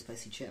very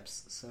spicy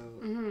chips. So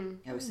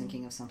I was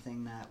thinking of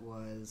something that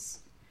was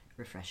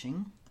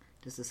refreshing.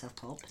 Does this have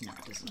pulp? No,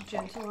 it does not.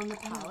 Gentle on the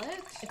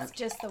palate. It's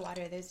just the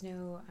water. There's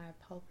no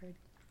pulp or...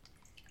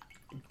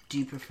 Do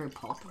you prefer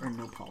pulp or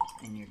no pulp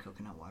in your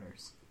coconut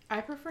waters? I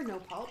prefer no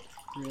pulp.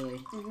 Really?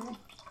 Mm-hmm.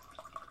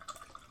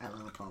 I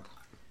love pulp.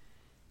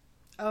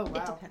 Oh, It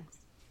wow. depends.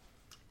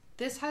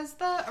 This has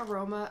the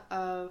aroma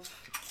of,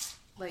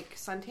 like,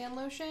 suntan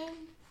lotion.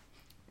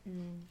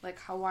 Like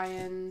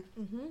Hawaiian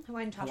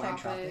Hawaiian Tropic. Hawaiian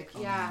Tropic?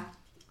 Oh, yeah. man.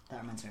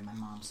 That reminds me of my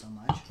mom so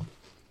much.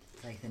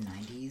 Like the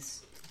 90s.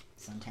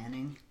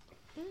 Suntanning.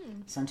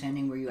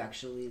 Suntanning where you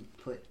actually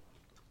put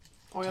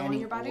Oil on tanning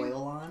your body?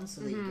 oil on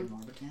so that you get more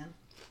of a tan.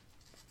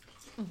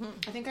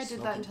 I think I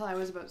did that until I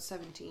was about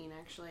 17,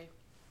 actually.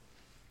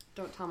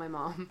 Don't tell my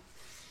mom.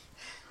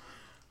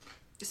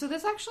 So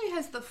this actually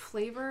has the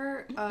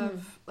flavor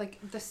of, like,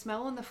 the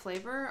smell and the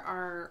flavor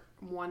are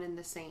one and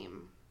the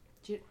same.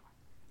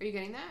 Are you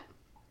getting that?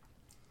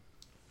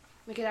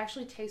 Like, it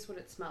actually tastes what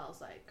it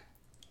smells like.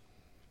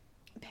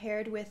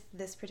 Paired with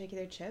this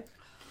particular chip,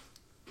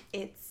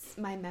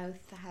 my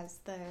mouth has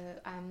the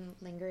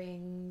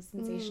lingering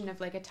sensation of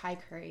like a Thai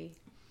curry.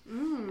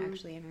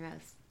 Actually, in my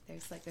mouth,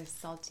 there's like this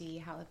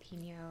salty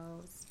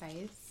jalapeno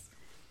spice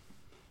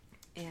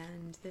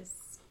and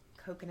this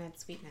coconut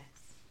sweetness.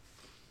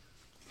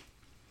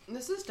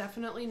 This is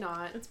definitely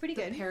not It's pretty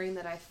the good. pairing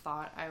that I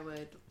thought I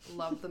would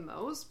love the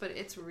most, but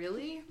it's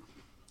really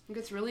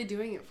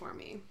doing it for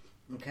me.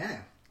 Okay.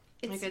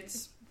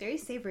 It's very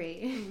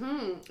savory.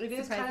 It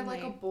is kind of like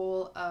a Surprisingly.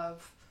 bowl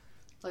of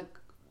like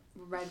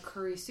red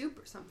curry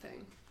soup or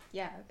something.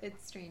 Yeah,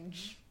 it's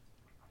strange.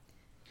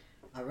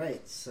 All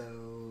right.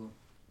 So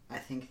I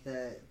think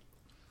that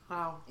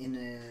Wow. in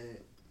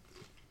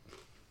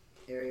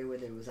a area where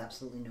there was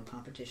absolutely no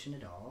competition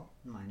at all,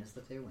 mine is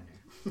the clear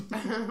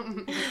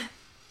winner.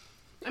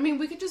 I mean,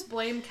 we could just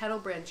blame kettle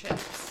brand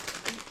chips.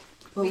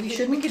 But we could-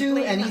 shouldn't we could do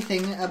blame them.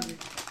 anything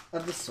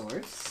of the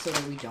sort so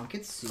that we don't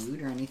get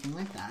sued or anything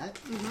like that.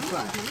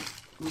 But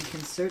we can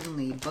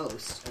certainly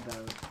boast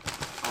about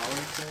all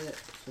of the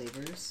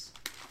flavors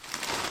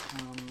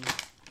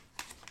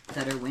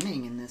that are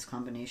winning in this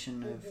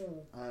combination of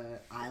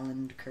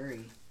island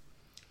curry.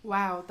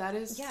 Wow, that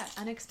is Yeah,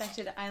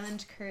 unexpected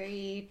island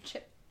curry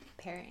chip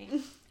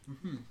pairing.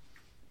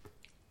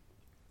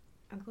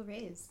 Uncle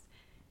Ray's.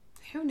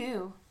 Who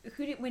knew?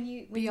 Who did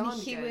when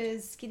Beyond he good.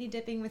 was skinny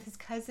dipping with his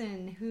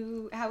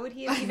cousin? How would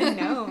he have even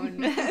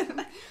known?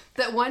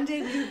 That one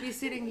day we would be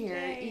sitting here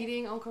Yay.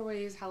 eating Uncle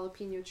Ray's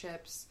jalapeno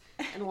chips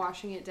and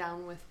washing it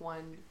down with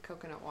one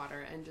coconut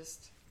water and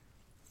just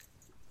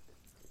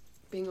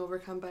being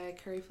overcome by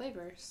curry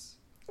flavors.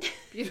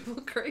 Beautiful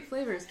curry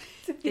flavors.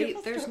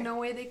 There's no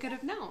way they could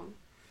have known.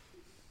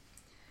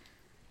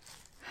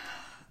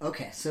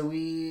 Okay, so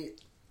we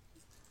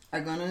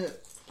are gonna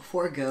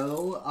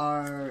forego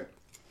our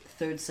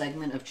third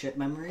segment of chip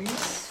memories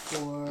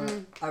for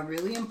a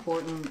really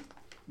important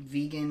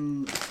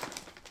vegan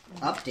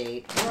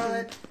update.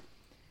 But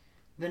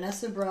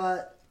Vanessa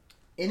brought,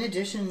 in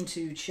addition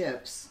to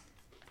chips,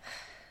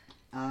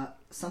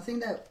 something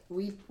that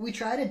we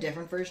tried a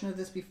different version of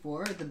this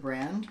before. The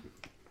brand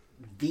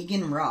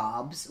Vegan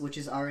Robs, which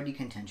is already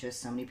contentious.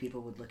 So many people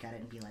would look at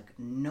it and be like,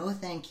 "No,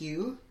 thank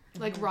you."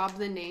 Like rob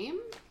the name?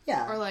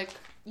 Yeah. Or like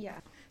Yeah.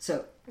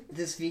 So,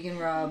 this Vegan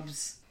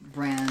Robs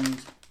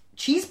brand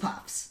cheese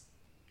puffs.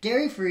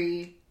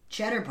 Dairy-free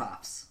cheddar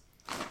puffs.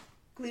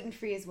 Gluten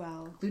free as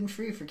well.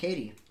 Gluten-free for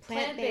Katie.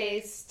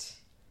 plant-based.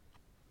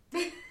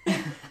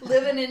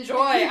 Live and enjoy.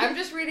 I'm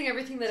just reading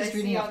everything that Just I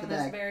reading see off on the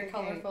this bag. very Okay.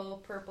 colorful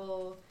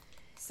purple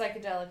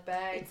psychedelic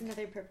bag. It's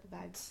another purple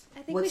bag.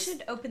 I think we What's-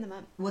 should open them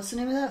up. What's the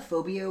name of that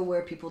phobia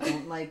where people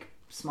don't like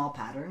small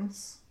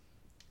patterns?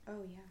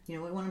 Oh yeah. You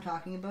know what one I'm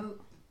talking about?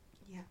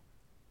 Yeah.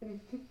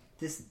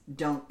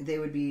 They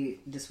would be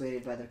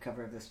dissuaded by the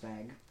cover of this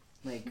bag.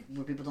 Like,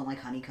 where people don't like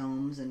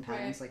honeycombs and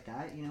patterns Right. like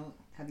that, you know?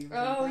 Have you ever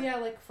heard Oh of that? yeah,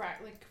 like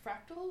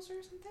fractals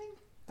or something.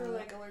 They're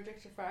like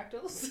allergic to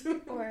fractals.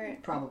 Or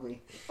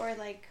Probably.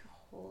 like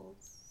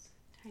holes,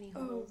 tiny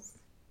Oh. holes.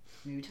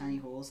 Maybe tiny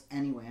holes.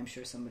 Anyway, I'm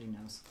sure somebody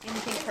knows.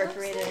 Anything It looks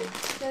perforated. like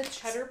the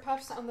cheddar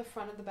puffs on the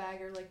front of the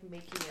bag are like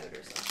making out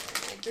or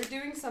something. Like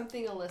they're doing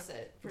something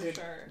illicit for They're-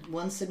 sure.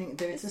 One's sitting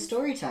there. It's a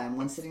story time.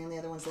 One's sitting on the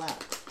other one's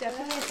lap.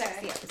 Definitely a sexy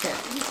Okay. episode.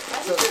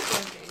 I So-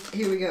 think you're joking.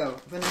 Here we go.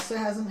 Vanessa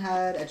hasn't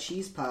had a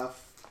cheese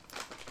puff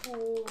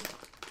Cool.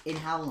 in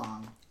how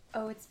long?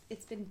 Oh,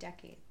 it's been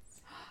decades.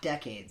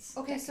 Decades.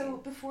 Okay, so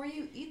before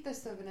you eat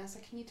this though, Vanessa,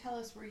 can you tell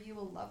us, were you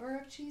a lover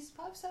of cheese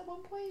puffs at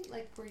one point?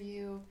 Like, were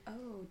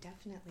Oh,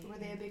 definitely.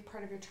 they a big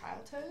part of your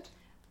childhood?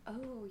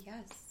 Oh,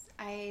 yes.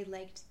 I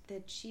liked the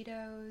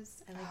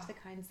Cheetos. I liked the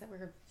kinds that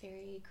were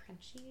very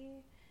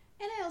crunchy.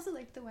 And I also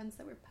liked the ones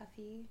that were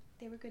puffy.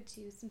 They were good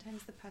too.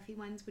 Sometimes the puffy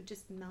ones would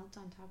just melt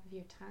on top of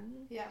your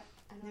tongue. Yeah.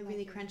 And the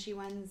really crunchy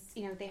ones,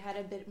 they had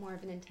a bit more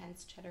of an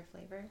intense cheddar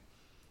flavor.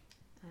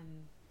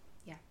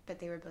 Yeah, but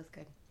they were both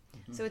good.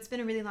 Mm-hmm. So it's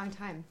been a really long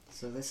time.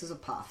 So this is a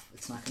puff.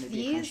 It's not going to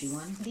be a crunchy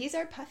one? These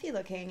are puffy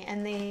looking,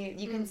 and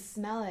you can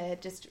smell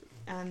it. Just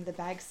the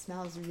bag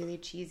smells really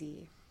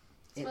cheesy.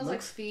 It smells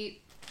like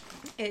feet.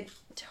 It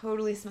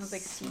totally smells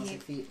like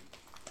feet.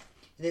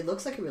 It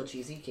looks like a real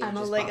cheesy cake. I'm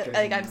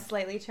I'm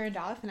slightly turned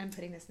off, and I'm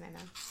putting this in my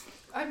mouth.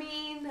 I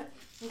mean,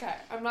 okay,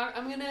 I'm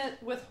gonna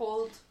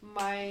withhold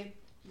my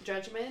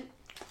judgment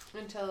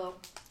until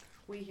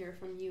we hear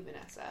from you,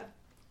 Vanessa,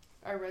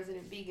 our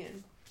resident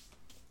vegan.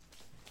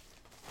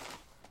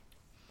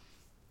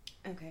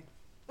 Okay.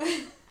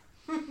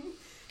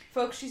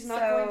 Folks, she's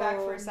not going back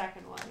for a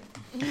second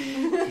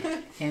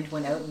one. Hand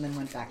went out and then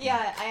went back in.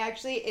 Yeah, I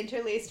actually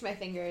interlaced my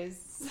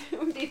fingers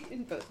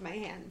in both my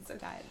hands so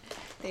that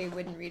they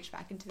wouldn't reach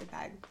back into the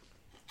bag.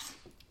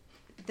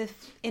 The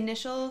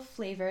initial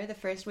flavor, the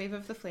first wave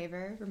of the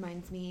flavor,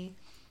 reminds me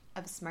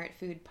of Smart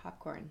Food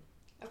popcorn.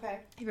 Okay.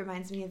 It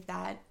reminds me of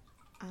that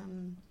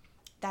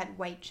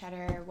white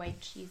cheddar, white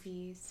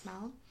cheesy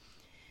smell.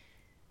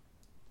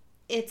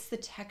 It's the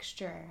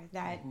texture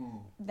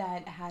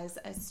that has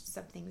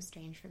something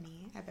strange for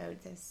me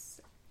about this.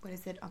 What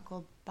is it,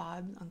 Uncle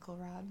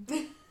Rob?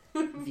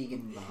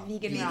 Vegan Rob.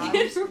 Vegan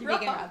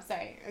Rob.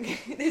 Sorry.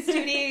 Okay. There's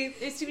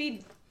too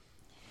many.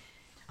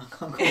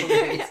 Uncle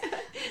Ray.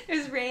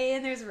 There's Ray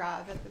and there's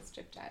Rob at the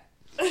strip chat.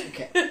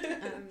 Okay.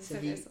 So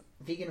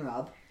Vegan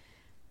Rob.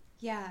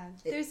 Yeah,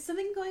 there's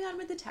something going on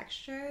with the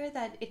texture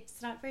that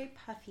it's not very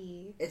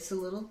puffy. It's a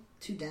little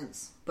too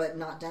dense, but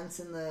not dense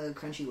in the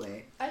crunchy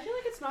way. I feel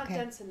like it's not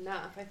dense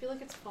enough. I feel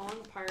like it's falling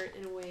apart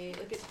in a way.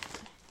 Like it.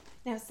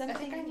 Now, some I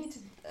things, think I need to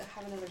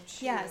have another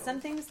chew. Yeah, some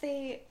things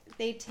they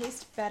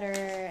taste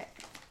better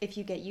if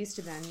you get used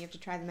to them. You have to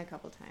try them a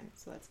couple times.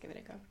 So let's give it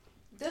a go.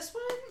 This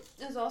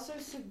one is also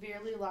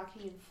severely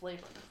lacking in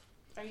flavor.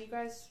 Are you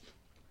guys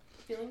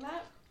feeling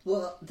that?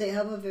 Well, they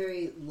have a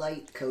very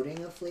light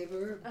coating of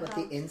flavor, but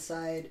the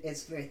inside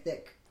is very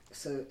thick.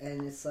 So,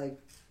 and it's like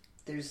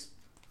there's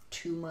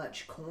too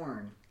much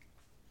corn.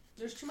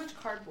 There's too much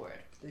cardboard.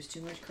 There's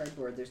too much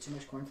cardboard. There's too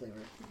much corn flavor.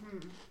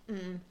 Mm-hmm.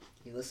 Mm.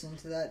 You listen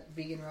to that,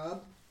 Vegan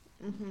Rob?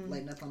 Mm-hmm.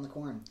 Lighten up on the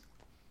corn.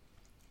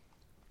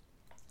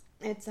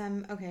 It's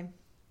okay.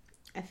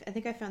 I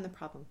think I found the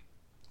problem.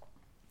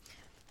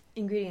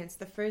 Ingredients.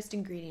 The first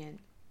ingredient: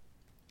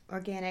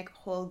 organic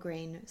whole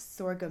grain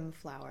sorghum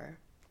flour.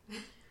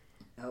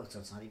 Oh, so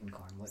it's not even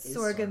corn. What is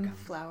sorghum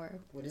flour?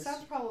 What is?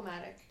 Sounds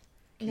problematic.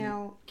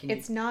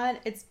 It's not.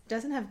 It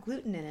doesn't have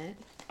gluten in it,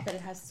 but it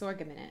has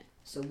sorghum in it.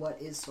 So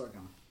what is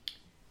sorghum?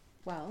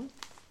 Well,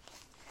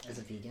 as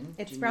a vegan,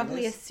 it's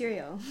probably a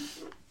cereal.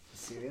 A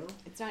cereal?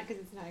 It's not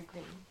because it's not a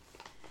grain.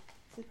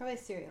 It's probably a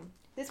cereal.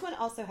 This one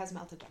also has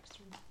malted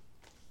texture.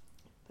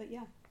 But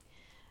yeah,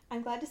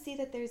 I'm glad to see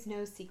that there's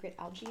no secret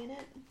algae in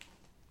it.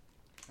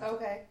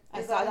 Okay.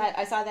 I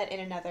saw that in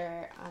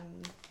another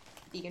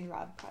Vegan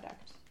Rob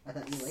product. I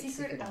thought you liked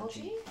secret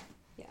algae.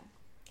 Yeah.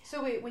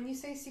 So wait, when you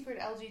say secret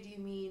algae, do you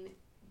mean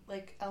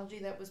like algae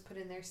that was put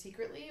in there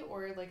secretly,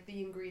 or like the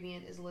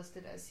ingredient is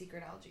listed as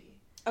secret algae?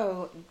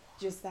 Oh,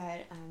 just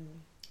that.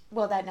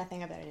 That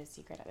nothing about it is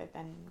secret other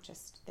than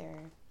just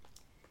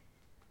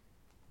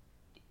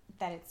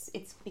that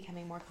it's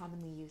becoming more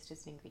commonly used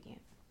as an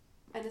ingredient.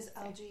 And is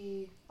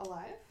algae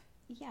alive?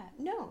 Yeah.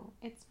 No,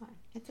 it's not.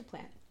 It's a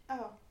plant.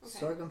 Oh. Okay.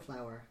 Sorghum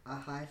flour, a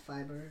high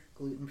fiber,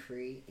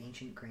 gluten-free,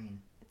 ancient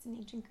grain. It's an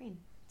ancient grain.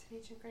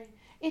 Ancient grain.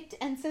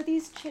 And so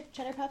these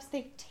cheddar puffs,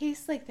 they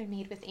taste like they're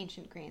made with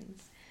ancient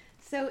grains.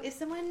 So if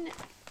someone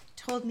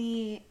told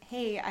me,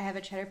 hey, I have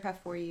a cheddar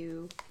puff for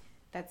you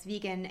that's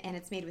vegan and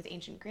it's made with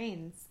ancient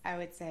grains, I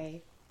would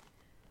say,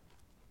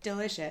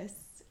 delicious.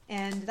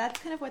 And that's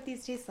kind of what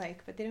these taste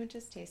like, but they don't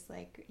just taste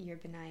like your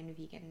benign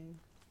vegan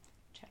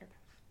cheddar puff.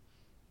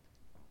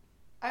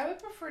 I would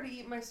prefer to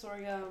eat my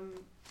sorghum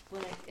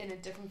like in a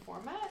different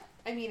format.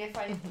 I mean, if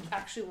I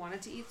actually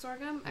wanted to eat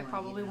sorghum, I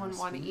probably wouldn't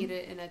want to eat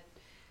it in a...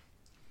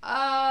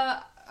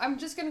 I'm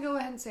just going to go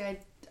ahead and say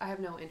I have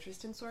no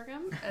interest in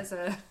sorghum as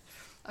a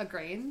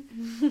grain.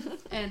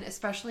 And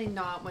especially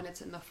not when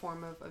it's in the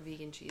form of a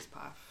vegan cheese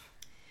puff.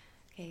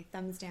 Okay,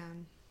 thumbs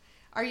down.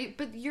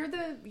 But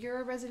you're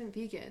a resident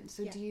vegan,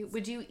 so yes.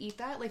 would you eat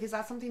that? Like, is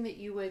that something that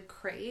you would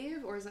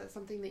crave, or is that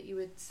something that you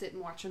would sit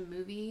and watch a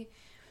movie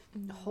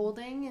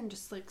holding and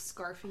just like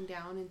scarfing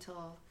down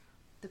until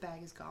the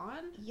bag is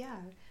gone? Yeah.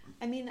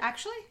 I mean,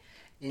 actually,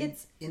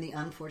 it's in the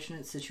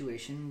unfortunate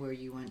situation where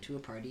you went to a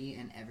party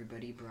and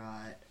everybody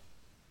brought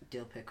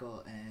dill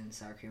pickle and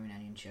sour cream and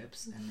onion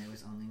chips, and there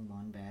was only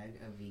one bag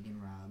of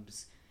Vegan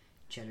Rob's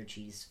cheddar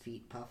cheese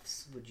feet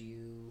puffs. Would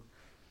you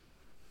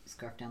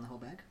scarf down the whole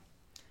bag?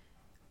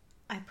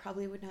 I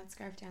probably would not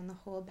scarf down the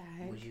whole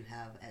bag. Would you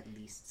have at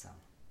least some?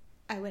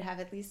 I would have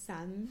at least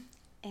some.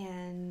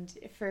 And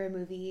for a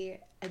movie,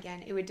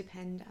 again, it would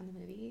depend on the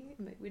movie.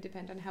 It would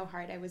depend on how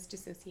hard I was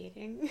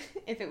dissociating.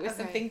 If it was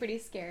something pretty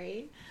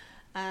scary,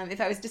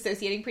 If I was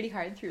dissociating pretty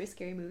hard through a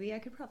scary movie, I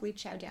could probably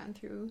chow down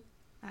through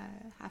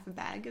half a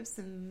bag of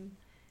some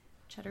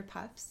cheddar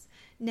puffs.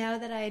 Now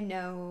that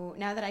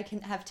I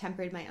can have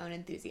tempered my own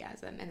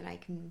enthusiasm and I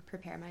can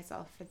prepare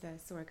myself for the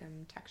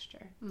sorghum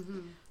texture.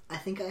 Mm-hmm. I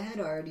think I had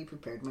already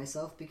prepared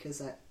myself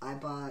because I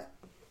bought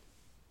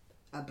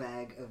a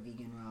bag of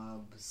Vegan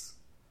Rob's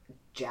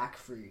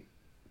jackfruit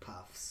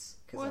puffs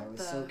because I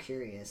was so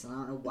curious, and I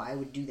don't know why I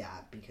would do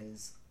that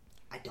because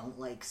I don't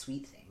like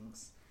sweet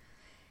things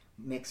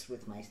mixed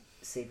with my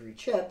savory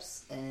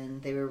chips,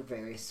 and they were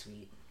very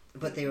sweet,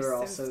 but they were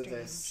also strange.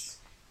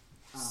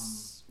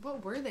 this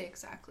What were they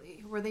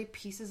exactly? Were they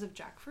pieces of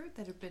jackfruit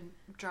that had been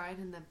dried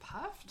and then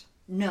puffed?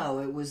 No,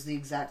 it was the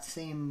exact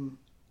same,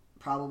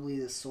 probably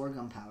the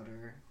sorghum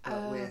powder,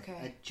 but with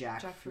a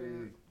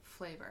jackfruit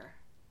flavor.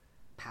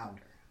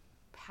 powder.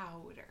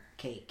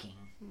 Caking.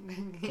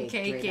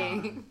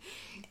 Caking.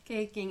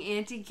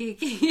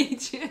 Anti-caking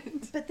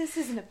agent. But this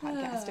isn't a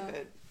podcast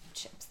about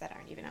chips that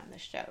aren't even on the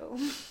show.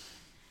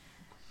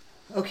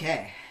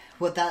 Okay.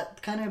 Well,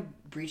 that kind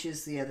of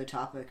breaches the other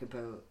topic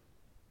about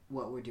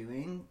what we're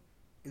doing.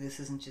 This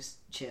isn't just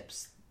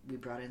chips. We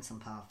brought in some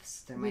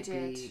puffs. There might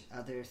be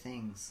other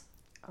things.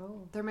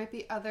 Oh. There might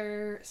be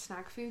other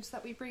snack foods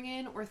that we bring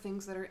in or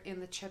things that are in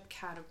the chip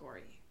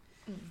category.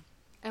 Mm.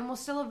 And we'll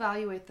still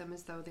evaluate them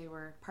as though they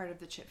were part of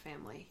the chip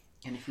family.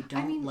 And if you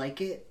don't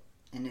like it,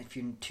 and if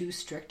you're too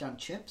strict on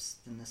chips,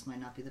 then this might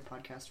not be the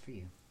podcast for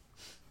you.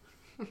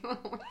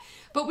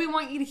 But we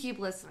want you to keep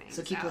listening.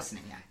 So keep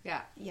listening,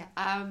 yeah.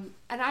 And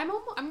I'm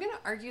going to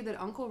argue that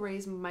Uncle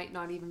Ray's might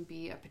not even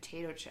be a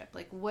potato chip.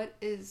 Like, what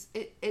is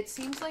it? It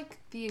seems like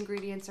the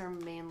ingredients are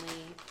mainly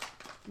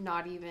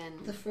not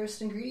even. The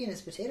first ingredient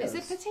is potatoes.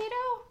 Is it potato?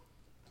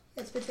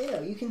 It's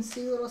potato. You can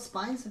see little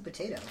spines of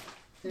potato.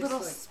 There's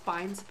little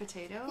spines of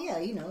potato? Yeah,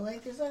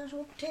 like there's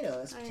actual potato.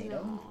 That's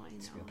potato. I know.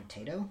 It's real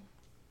potato.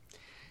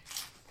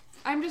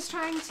 I'm just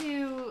trying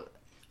to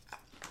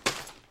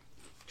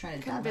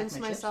convince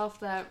myself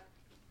that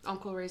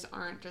Uncle Ray's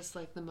aren't just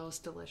like the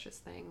most delicious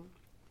thing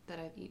that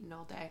I've eaten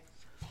all day.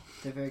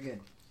 They're very good.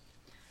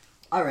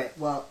 All right.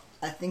 Well,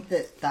 I think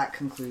that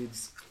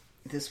concludes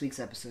this week's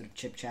episode of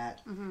Chip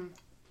Chat. Mm-hmm.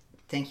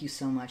 Thank you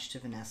so much to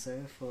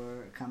Vanessa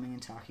for coming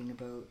and talking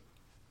about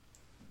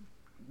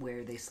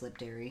where they slip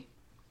dairy.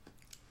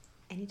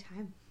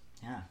 Anytime.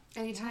 Yeah.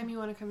 Anytime you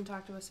want to come and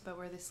talk to us about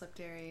where they slip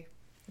dairy,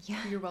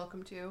 you're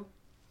welcome to.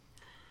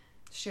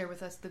 Share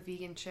with us the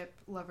vegan chip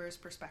lover's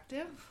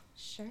perspective.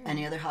 Sure.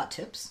 Any other hot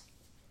tips?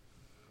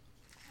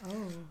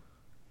 Oh.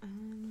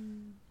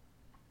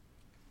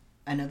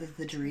 I know that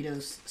the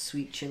Doritos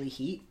Sweet Chili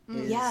Heat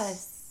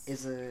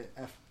is a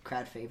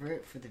crowd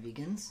favorite for the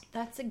vegans.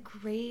 That's a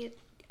great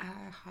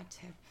hot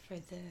tip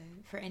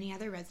for any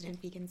other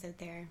resident vegans out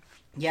there.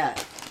 Yeah,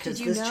 because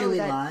this chili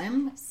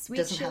lime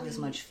doesn't have as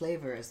much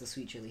flavor as the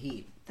Sweet Chili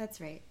Heat.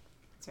 That's right.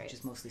 Which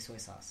is mostly soy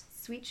sauce.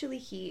 Sweet Chili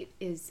Heat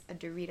is a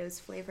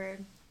Doritos flavor.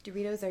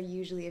 Doritos are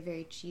usually a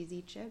very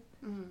cheesy chip,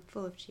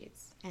 full of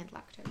cheese and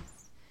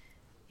lactose.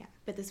 Yeah,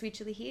 but the Sweet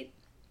Chili Heat,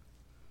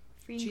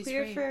 free and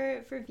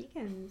clear for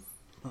vegans.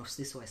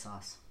 Mostly soy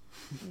sauce.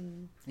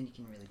 And you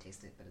can really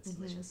taste it, but it's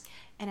delicious.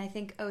 And I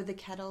think, the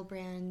Kettle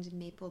brand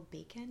maple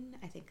bacon,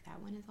 I think that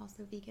one is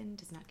also vegan,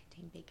 does not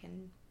contain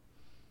bacon.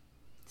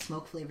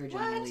 Smoke flavor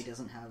generally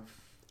doesn't have,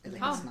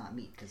 it's not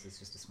meat because it's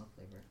just a smoke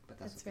flavor, but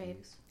that's what they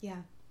use.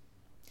 Yeah.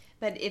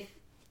 But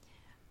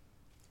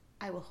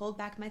I will hold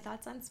back my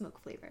thoughts on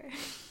smoke flavor.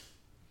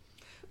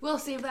 We'll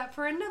save that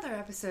for another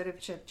episode of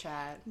Chip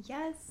Chat.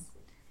 Yes.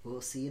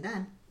 We'll see you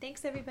then.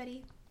 Thanks,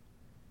 everybody.